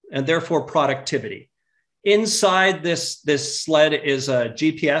speed and therefore productivity. Inside this sled is a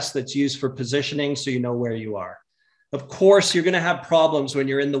GPS that's used for positioning so you know where you are. Of course, you're going to have problems when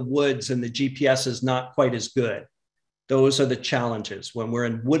you're in the woods and the GPS is not quite as good. Those are the challenges when we're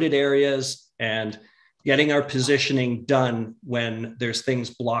in wooded areas and getting our positioning done when there's things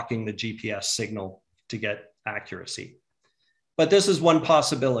blocking the GPS signal to get accuracy. But this is one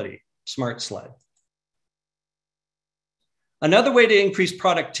possibility, Smart Sled. Another way to increase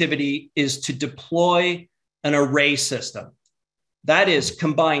productivity is to deploy an array system. That is,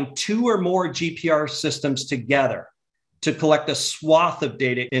 combine 2 or more GPR systems together to collect a swath of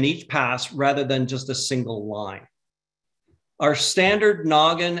data in each pass rather than just a single line. Our standard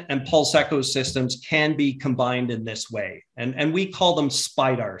Noggin and Pulse Echo systems can be combined in this way, and we call them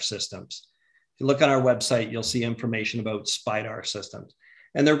SPIDAR systems. If you look on our website, you'll see information about SPIDAR systems.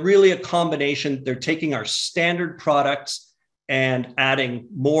 And they're really a combination. They're taking our standard products and adding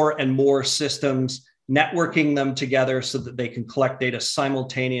more and more systems, networking them together so that they can collect data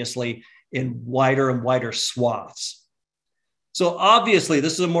simultaneously in wider and wider swaths. So obviously,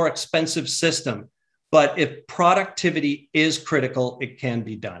 this is a more expensive system, but if productivity is critical, it can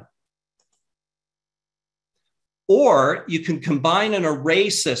be done. Or you can combine an array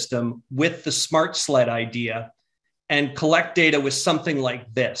system with the Smart Sled idea and collect data with something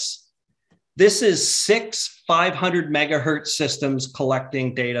like this. This is 6 500 megahertz systems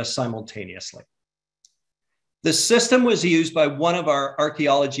collecting data simultaneously. The system was used by one of our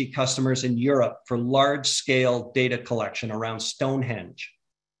archaeology customers in Europe for large-scale data collection around Stonehenge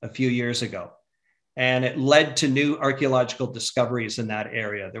a few years ago. And it led to new archaeological discoveries in that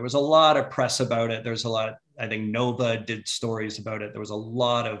area. There was a lot of press about it. There's a lot, I think Nova did stories about it. There was a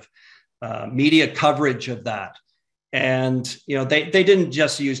lot of media coverage of that. And they didn't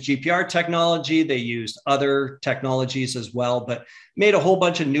just use GPR technology, they used other technologies as well, but made a whole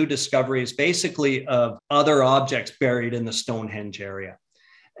bunch of new discoveries, basically of other objects buried in the Stonehenge area.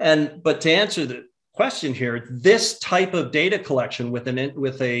 But to answer the question here, this type of data collection with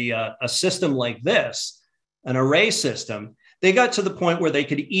a system like this, an array system, they got to the point where they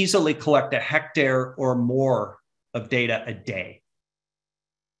could easily collect a hectare or more of data a day.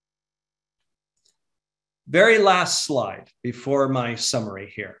 Very last slide before my summary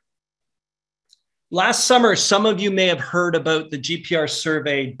here. Last summer, some of you may have heard about the GPR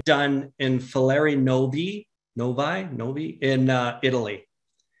survey done in Filari Novi in Italy.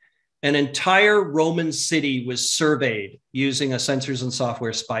 An entire Roman city was surveyed using a sensors and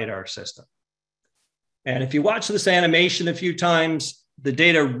software SPIDAR system. And if you watch this animation a few times, the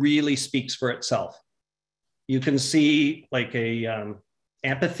data really speaks for itself. You can see like a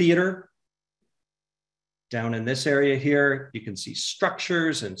amphitheater down in this area here. You can see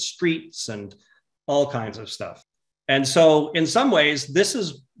structures and streets and all kinds of stuff. And so in some ways, this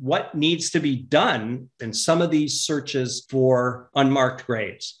is what needs to be done in some of these searches for unmarked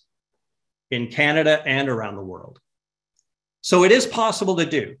graves in Canada and around the world. So it is possible to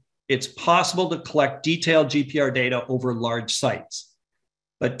do. It's possible to collect detailed GPR data over large sites,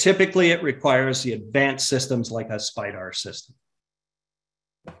 but typically it requires the advanced systems like a SPIDAR system.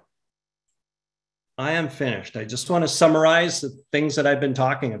 I am finished. I just want to summarize the things that I've been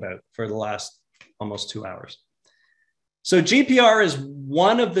talking about for the last almost 2 hours. So GPR is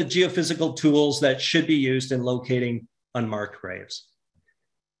one of the geophysical tools that should be used in locating unmarked graves.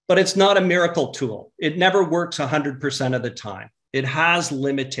 But it's not a miracle tool. It never works 100% of the time. It has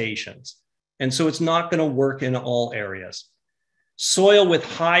limitations. And so it's not going to work in all areas. Soil with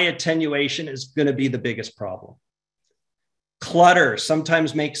high attenuation is going to be the biggest problem. Clutter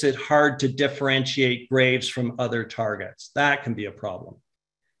sometimes makes it hard to differentiate graves from other targets. That can be a problem.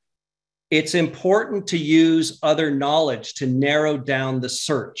 It's important to use other knowledge to narrow down the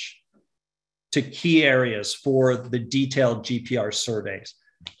search to key areas for the detailed GPR surveys.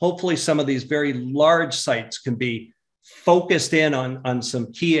 Hopefully some of these very large sites can be focused in on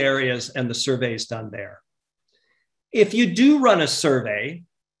some key areas and the surveys done there. If you do run a survey,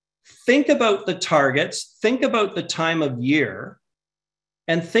 think about the targets, think about the time of year,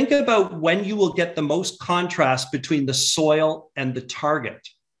 and think about when you will get the most contrast between the soil and the target.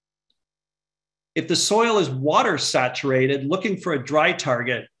 If the soil is water saturated, looking for a dry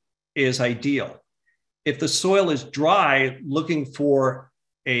target is ideal. If the soil is dry, looking for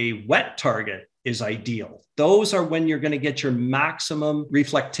a wet target is ideal. Those are when you're going to get your maximum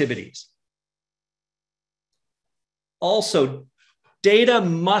reflectivities. Also, data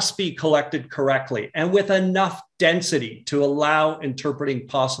must be collected correctly and with enough density to allow interpreting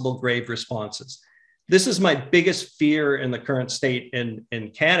possible grave responses. This is my biggest fear in the current state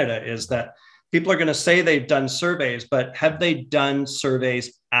in Canada, is that people are going to say they've done surveys, but have they done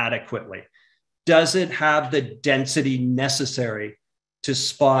surveys adequately? Does it have the density necessary to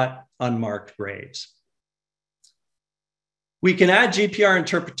spot unmarked graves? We can add GPR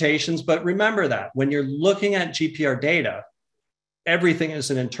interpretations, but remember that when you're looking at GPR data, everything is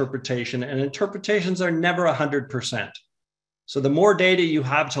an interpretation, and interpretations are never 100%. So the more data you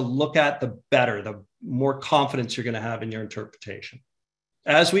have to look at, the better, the more confidence you're going to have in your interpretation.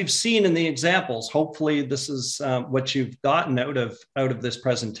 As we've seen in the examples, hopefully this is what you've gotten out of this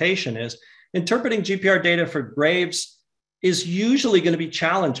presentation, is interpreting GPR data for graves is usually going to be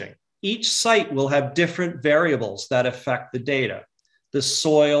challenging. Each site will have different variables that affect the data: the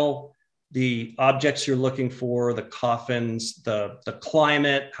soil, the objects you're looking for, the coffins, the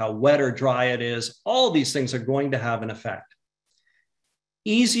climate, how wet or dry it is. All of these things are going to have an effect.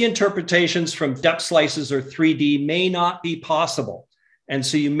 Easy interpretations from depth slices or 3D may not be possible. And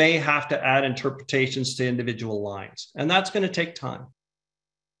so you may have to add interpretations to individual lines, and that's going to take time.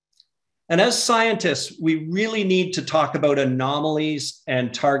 And as scientists, we really need to talk about anomalies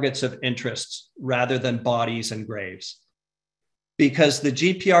and targets of interest rather than bodies and graves, because the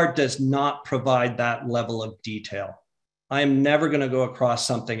GPR does not provide that level of detail. I am never going to go across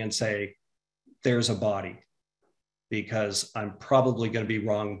something and say, there's a body, because I'm probably going to be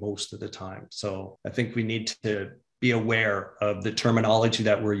wrong most of the time. So I think we need to be aware of the terminology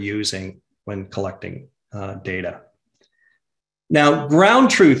that we're using when collecting data. Now, ground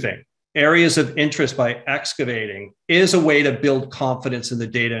truthing areas of interest by excavating is a way to build confidence in the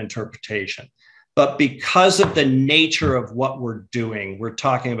data interpretation. But because of the nature of what we're doing, we're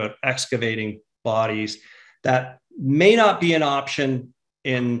talking about excavating bodies, that may not be an option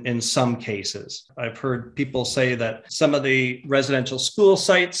in some cases. I've heard people say that some of the residential school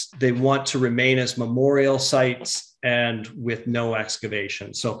sites, they want to remain as memorial sites and with no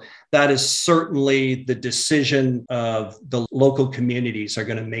excavation. So that is certainly the decision of the local communities are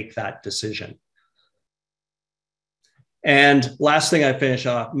going to make that decision. And last thing I finish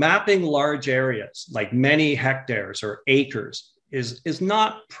off, mapping large areas like many hectares or acres is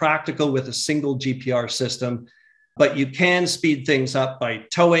not practical with a single GPR system, but you can speed things up by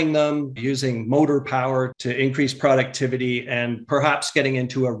towing them, using motor power to increase productivity, and perhaps getting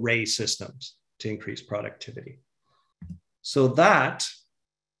into array systems to increase productivity. So that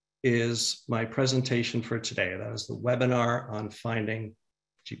is my presentation for today. That is the webinar on finding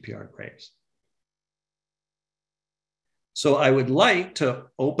GPR graves. So I would like to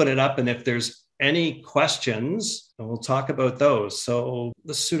open it up, and if there's any questions, we'll talk about those. So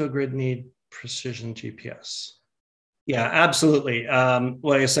the pseudo-grid need precision GPS. Yeah, absolutely.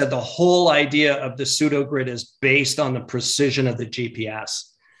 Like I said, the whole idea of the pseudo-grid is based on the precision of the GPS.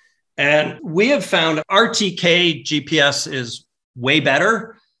 And we have found RTK GPS is way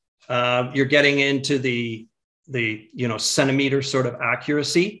better. You're getting into the centimeter sort of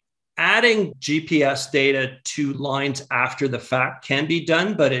accuracy. Adding GPS data to lines after the fact can be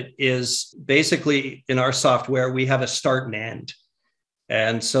done, but it is basically, in our software, we have a start and end.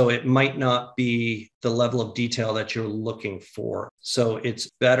 And so it might not be the level of detail that you're looking for. So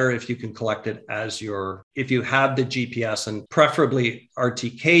it's better if you can collect it if you have the GPS, and preferably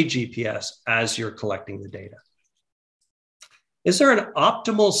RTK GPS as you're collecting the data. Is there an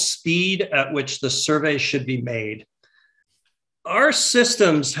optimal speed at which the survey should be made? Our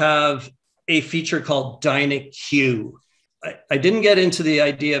systems have a feature called Dyna Q. I didn't get into the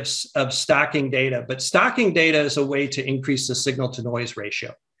idea of stacking data, but stacking data is a way to increase the signal to noise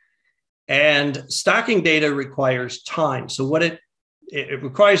ratio. And stacking data requires time. So what it it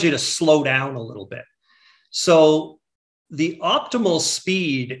requires you to slow down a little bit. So the optimal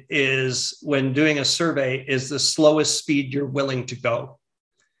speed is, when doing a survey, is the slowest speed you're willing to go.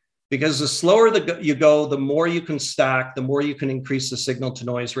 Because the slower you go, the more you can stack, the more you can increase the signal to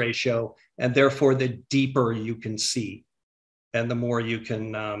noise ratio, and therefore the deeper you can see, and the more you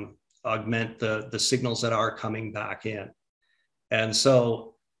can augment the signals that are coming back in. And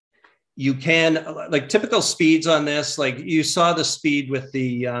so you can, like typical speeds on this, like you saw the speed with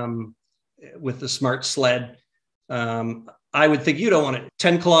the smart sled. I would think you don't want it.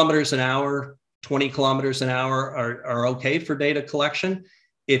 10 kilometers an hour, 20 kilometers an hour are okay for data collection.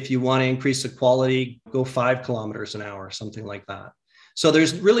 If you want to increase the quality, go 5 kilometers an hour, something like that. So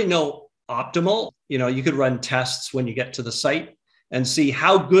there's really no optimal. You could run tests when you get to the site and see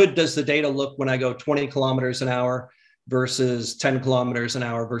how good does the data look when I go 20 kilometers an hour versus 10 kilometers an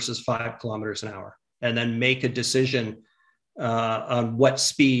hour versus 5 kilometers an hour, and then make a decision on what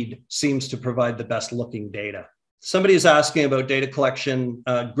speed seems to provide the best looking data. Somebody is asking about data collection,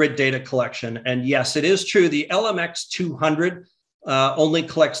 grid data collection. And yes, it is true. The LMX 200 only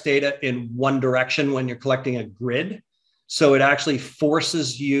collects data in one direction when you're collecting a grid. So it actually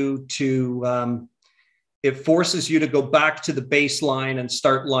forces you to, go back to the baseline and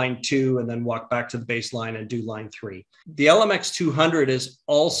start line 2 and then walk back to the baseline and do line 3. The LMX 200 is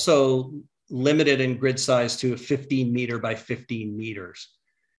also limited in grid size to a 15 meter by 15 meters.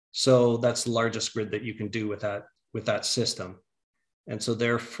 So that's the largest grid that you can do with that system. And so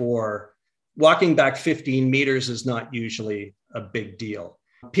therefore, walking back 15 meters is not usually a big deal.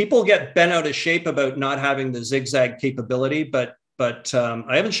 People get bent out of shape about not having the zigzag capability, but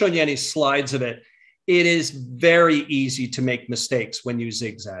I haven't shown you any slides of it. It is very easy to make mistakes when you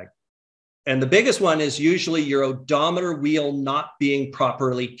zigzag. And the biggest one is usually your odometer wheel not being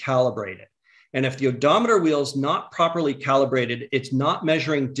properly calibrated. And if the odometer wheel is not properly calibrated, it's not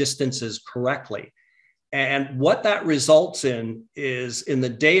measuring distances correctly. And what that results in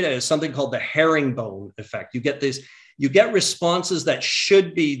the data is something called the herringbone effect. You get responses that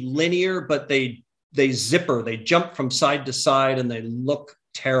should be linear, but they zipper, they jump from side to side, and they look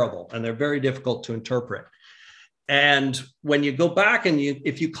terrible, and they're very difficult to interpret. And when you go back and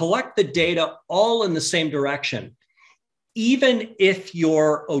if you collect the data all in the same direction, even if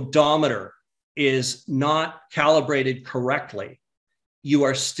your odometer is not calibrated correctly, you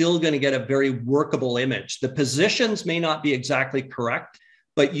are still going to get a very workable image. The positions may not be exactly correct,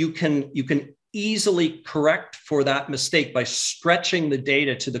 but you can easily correct for that mistake by stretching the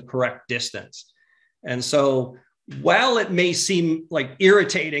data to the correct distance. And so while it may seem like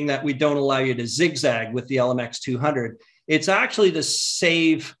irritating that we don't allow you to zigzag with the LMX 200, it's actually to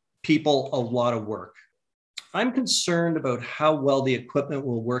save people a lot of work. I'm concerned about how well the equipment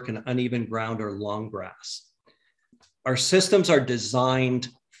will work in uneven ground or long grass. Our systems are designed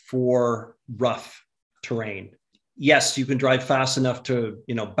for rough terrain. Yes, you can drive fast enough to,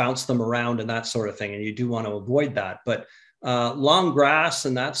 bounce them around and that sort of thing, and you do want to avoid that. But long grass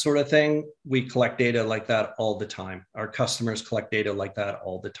and that sort of thing, we collect data like that all the time. Our customers collect data like that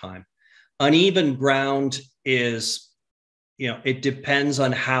all the time. Uneven ground is, it depends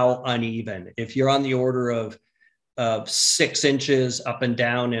on how uneven. If you're on the order of 6 inches up and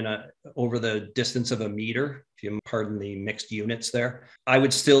down over the distance of a meter, if you pardon the mixed units there, I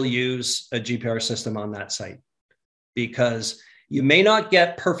would still use a GPR system on that site, because you may not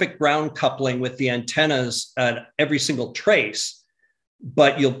get perfect ground coupling with the antennas at every single trace,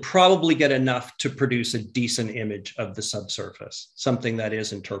 but you'll probably get enough to produce a decent image of the subsurface, something that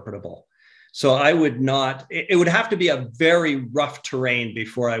is interpretable. So it would have to be a very rough terrain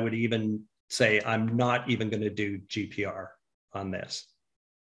before I would even say, I'm not even going to do GPR on this.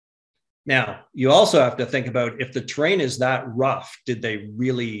 Now, you also have to think about, if the terrain is that rough, did they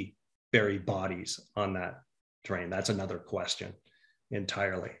really bury bodies on that terrain? That's another question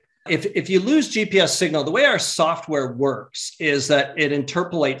entirely. If you lose GPS signal, the way our software works is that it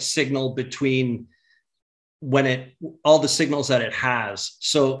interpolates signal between all the signals that it has.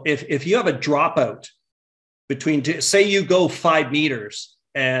 So if you have a dropout between, say you go 5 meters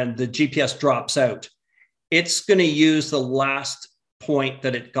and the GPS drops out, it's going to use the last point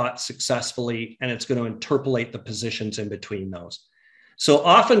that it got successfully, and it's going to interpolate the positions in between those. So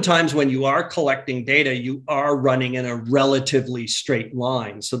oftentimes when you are collecting data, you are running in a relatively straight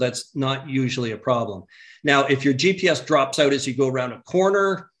line. So that's not usually a problem. Now, if your GPS drops out as you go around a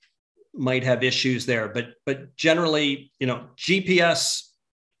corner, might have issues there. But generally, GPS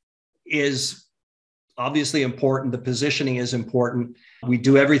is obviously important. The positioning is important. We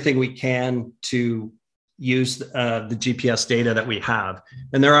do everything we can to use the GPS data that we have.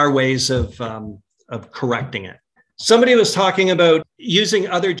 And there are ways of correcting it. Somebody was talking about, using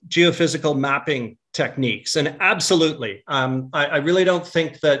other geophysical mapping techniques. And absolutely, I really don't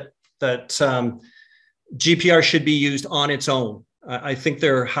think that GPR should be used on its own. I think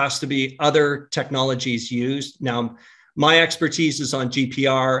there has to be other technologies used. Now, my expertise is on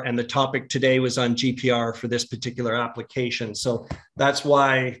GPR, and the topic today was on GPR for this particular application. So that's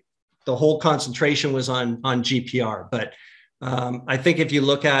why the whole concentration was on GPR. But I think if you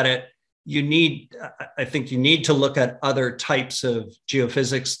look at it, I think you need to look at other types of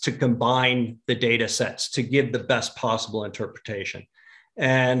geophysics to combine the data sets to give the best possible interpretation.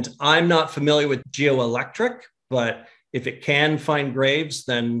 And I'm not familiar with geoelectric, but if it can find graves,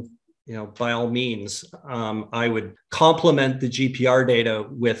 then by all means, I would complement the GPR data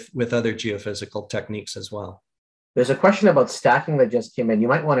with other geophysical techniques as well. There's a question about stacking that just came in. You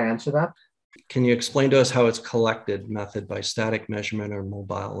might want to answer that. Can you explain to us how it's collected method by static measurement or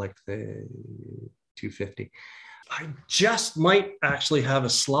mobile, like the 250? I just might actually have a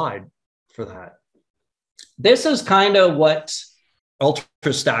slide for that. This is kind of what ultra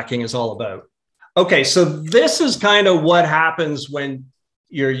stacking is all about. Okay, so this is kind of what happens when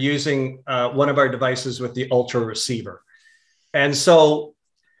you're using one of our devices with the ultra receiver. And so,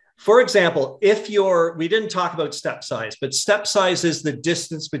 for example, we didn't talk about step size, but step size is the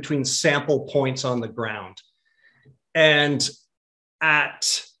distance between sample points on the ground. And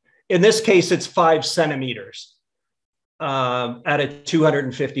in this case, it's 5 centimeters. At a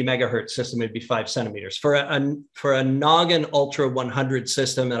 250 megahertz system, it'd be 5 centimeters. For a Noggin Ultra 100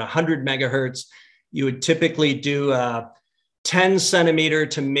 system at 100 megahertz, you would typically do a 10 centimeter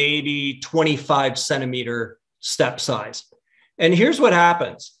to maybe 25 centimeter step size. And here's what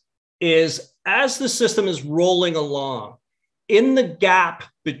happens is as the system is rolling along, in the gap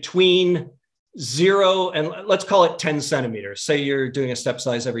between 0 and let's call it 10 centimeters, say you're doing a step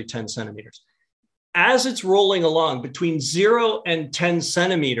size every 10 centimeters. As it's rolling along between 0 and 10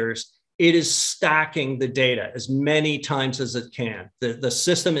 centimeters, it is stacking the data as many times as it can. The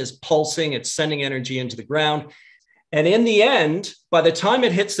system is pulsing, it's sending energy into the ground. And in the end, by the time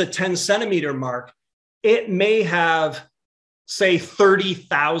it hits the 10 centimeter mark, it may have, say,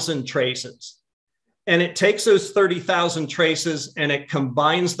 30,000 traces. And it takes those 30,000 traces and it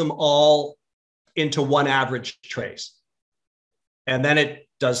combines them all into one average trace. And then it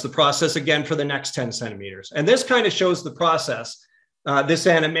does the process again for the next 10 centimeters. And this kind of shows the process, this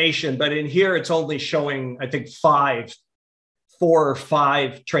animation, but in here it's only showing, I think, 4 or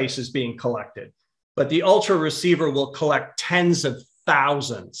 5 traces being collected. But the ultra receiver will collect tens of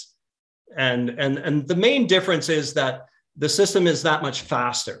thousands. And the main difference is that the system is that much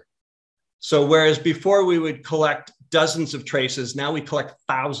faster. So whereas before we would collect dozens of traces, now we collect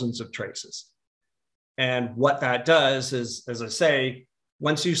thousands of traces. And what that does is, as I say,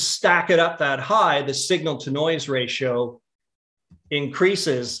 once you stack it up that high, the signal to noise ratio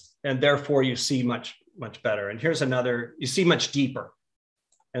increases, and therefore you see much, much better. And here's another, you see much deeper.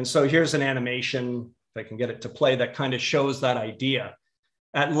 And so here's an animation, if I can get it to play, that kind of shows that idea.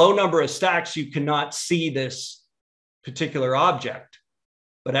 At low number of stacks, you cannot see this particular object.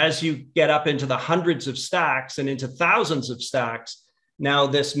 But as you get up into the hundreds of stacks and into thousands of stacks, now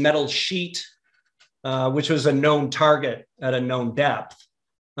this metal sheet, which was a known target at a known depth,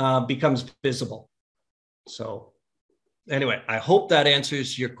 becomes visible. So anyway, I hope that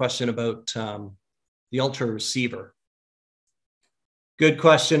answers your question about the ultra receiver. Good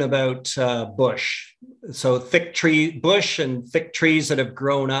question about bush. So bush and thick trees that have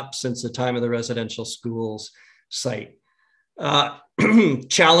grown up since the time of the residential schools site.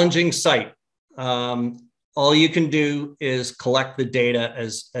 Challenging site. All you can do is collect the data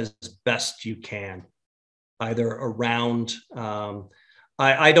as best you can, either around,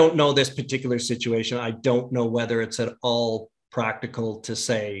 I don't know this particular situation. I don't know whether it's at all practical to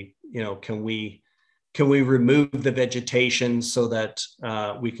say, can we remove the vegetation so that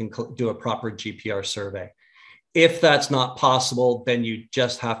we can do a proper GPR survey? If that's not possible, then you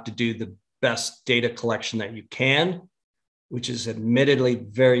just have to do the best data collection that you can, which is admittedly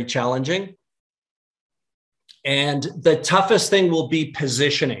very challenging. And the toughest thing will be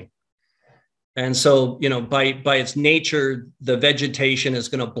positioning. And so, by its nature, the vegetation is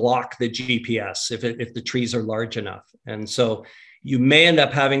going to block the GPS if the trees are large enough. And so you may end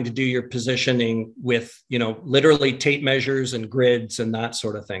up having to do your positioning with, literally tape measures and grids and that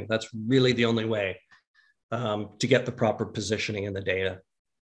sort of thing. That's really the only way to get the proper positioning in the data.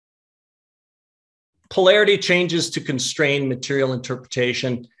 Polarity changes to constrain material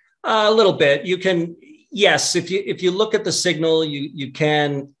interpretation a little bit. You can, yes, if you look at the signal, you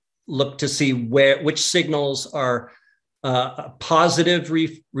can look to see which signals are a positive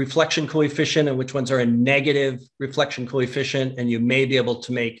reflection coefficient and which ones are a negative reflection coefficient. And you may be able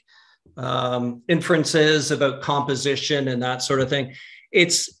to make inferences about composition and that sort of thing.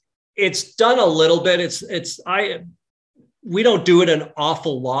 It's done a little bit. We don't do it an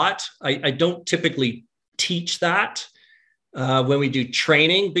awful lot. I don't typically teach that when we do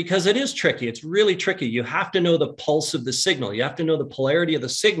training, because it is tricky. It's really tricky. You have to know the pulse of the signal. You have to know the polarity of the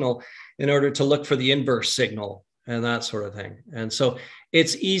signal in order to look for the inverse signal and that sort of thing. And so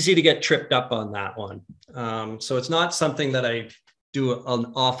it's easy to get tripped up on that one. So it's not something that I do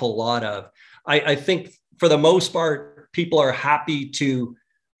an awful lot of. I think for the most part, people are happy to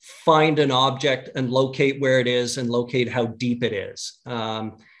find an object and locate where it is and locate how deep it is.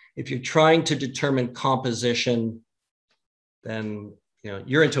 If you're trying to determine composition, then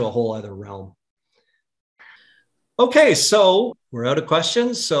you're into a whole other realm. Okay, so we're out of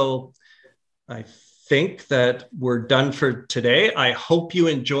questions. So I think that we're done for today. I hope you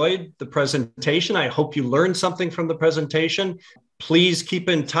enjoyed the presentation. I hope you learned something from the presentation. Please keep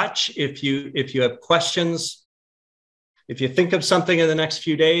in touch if you have questions. If you think of something in the next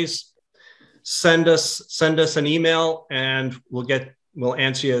few days, send us an email and we'll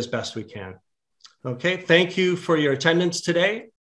answer you as best we can. Okay, thank you for your attendance today.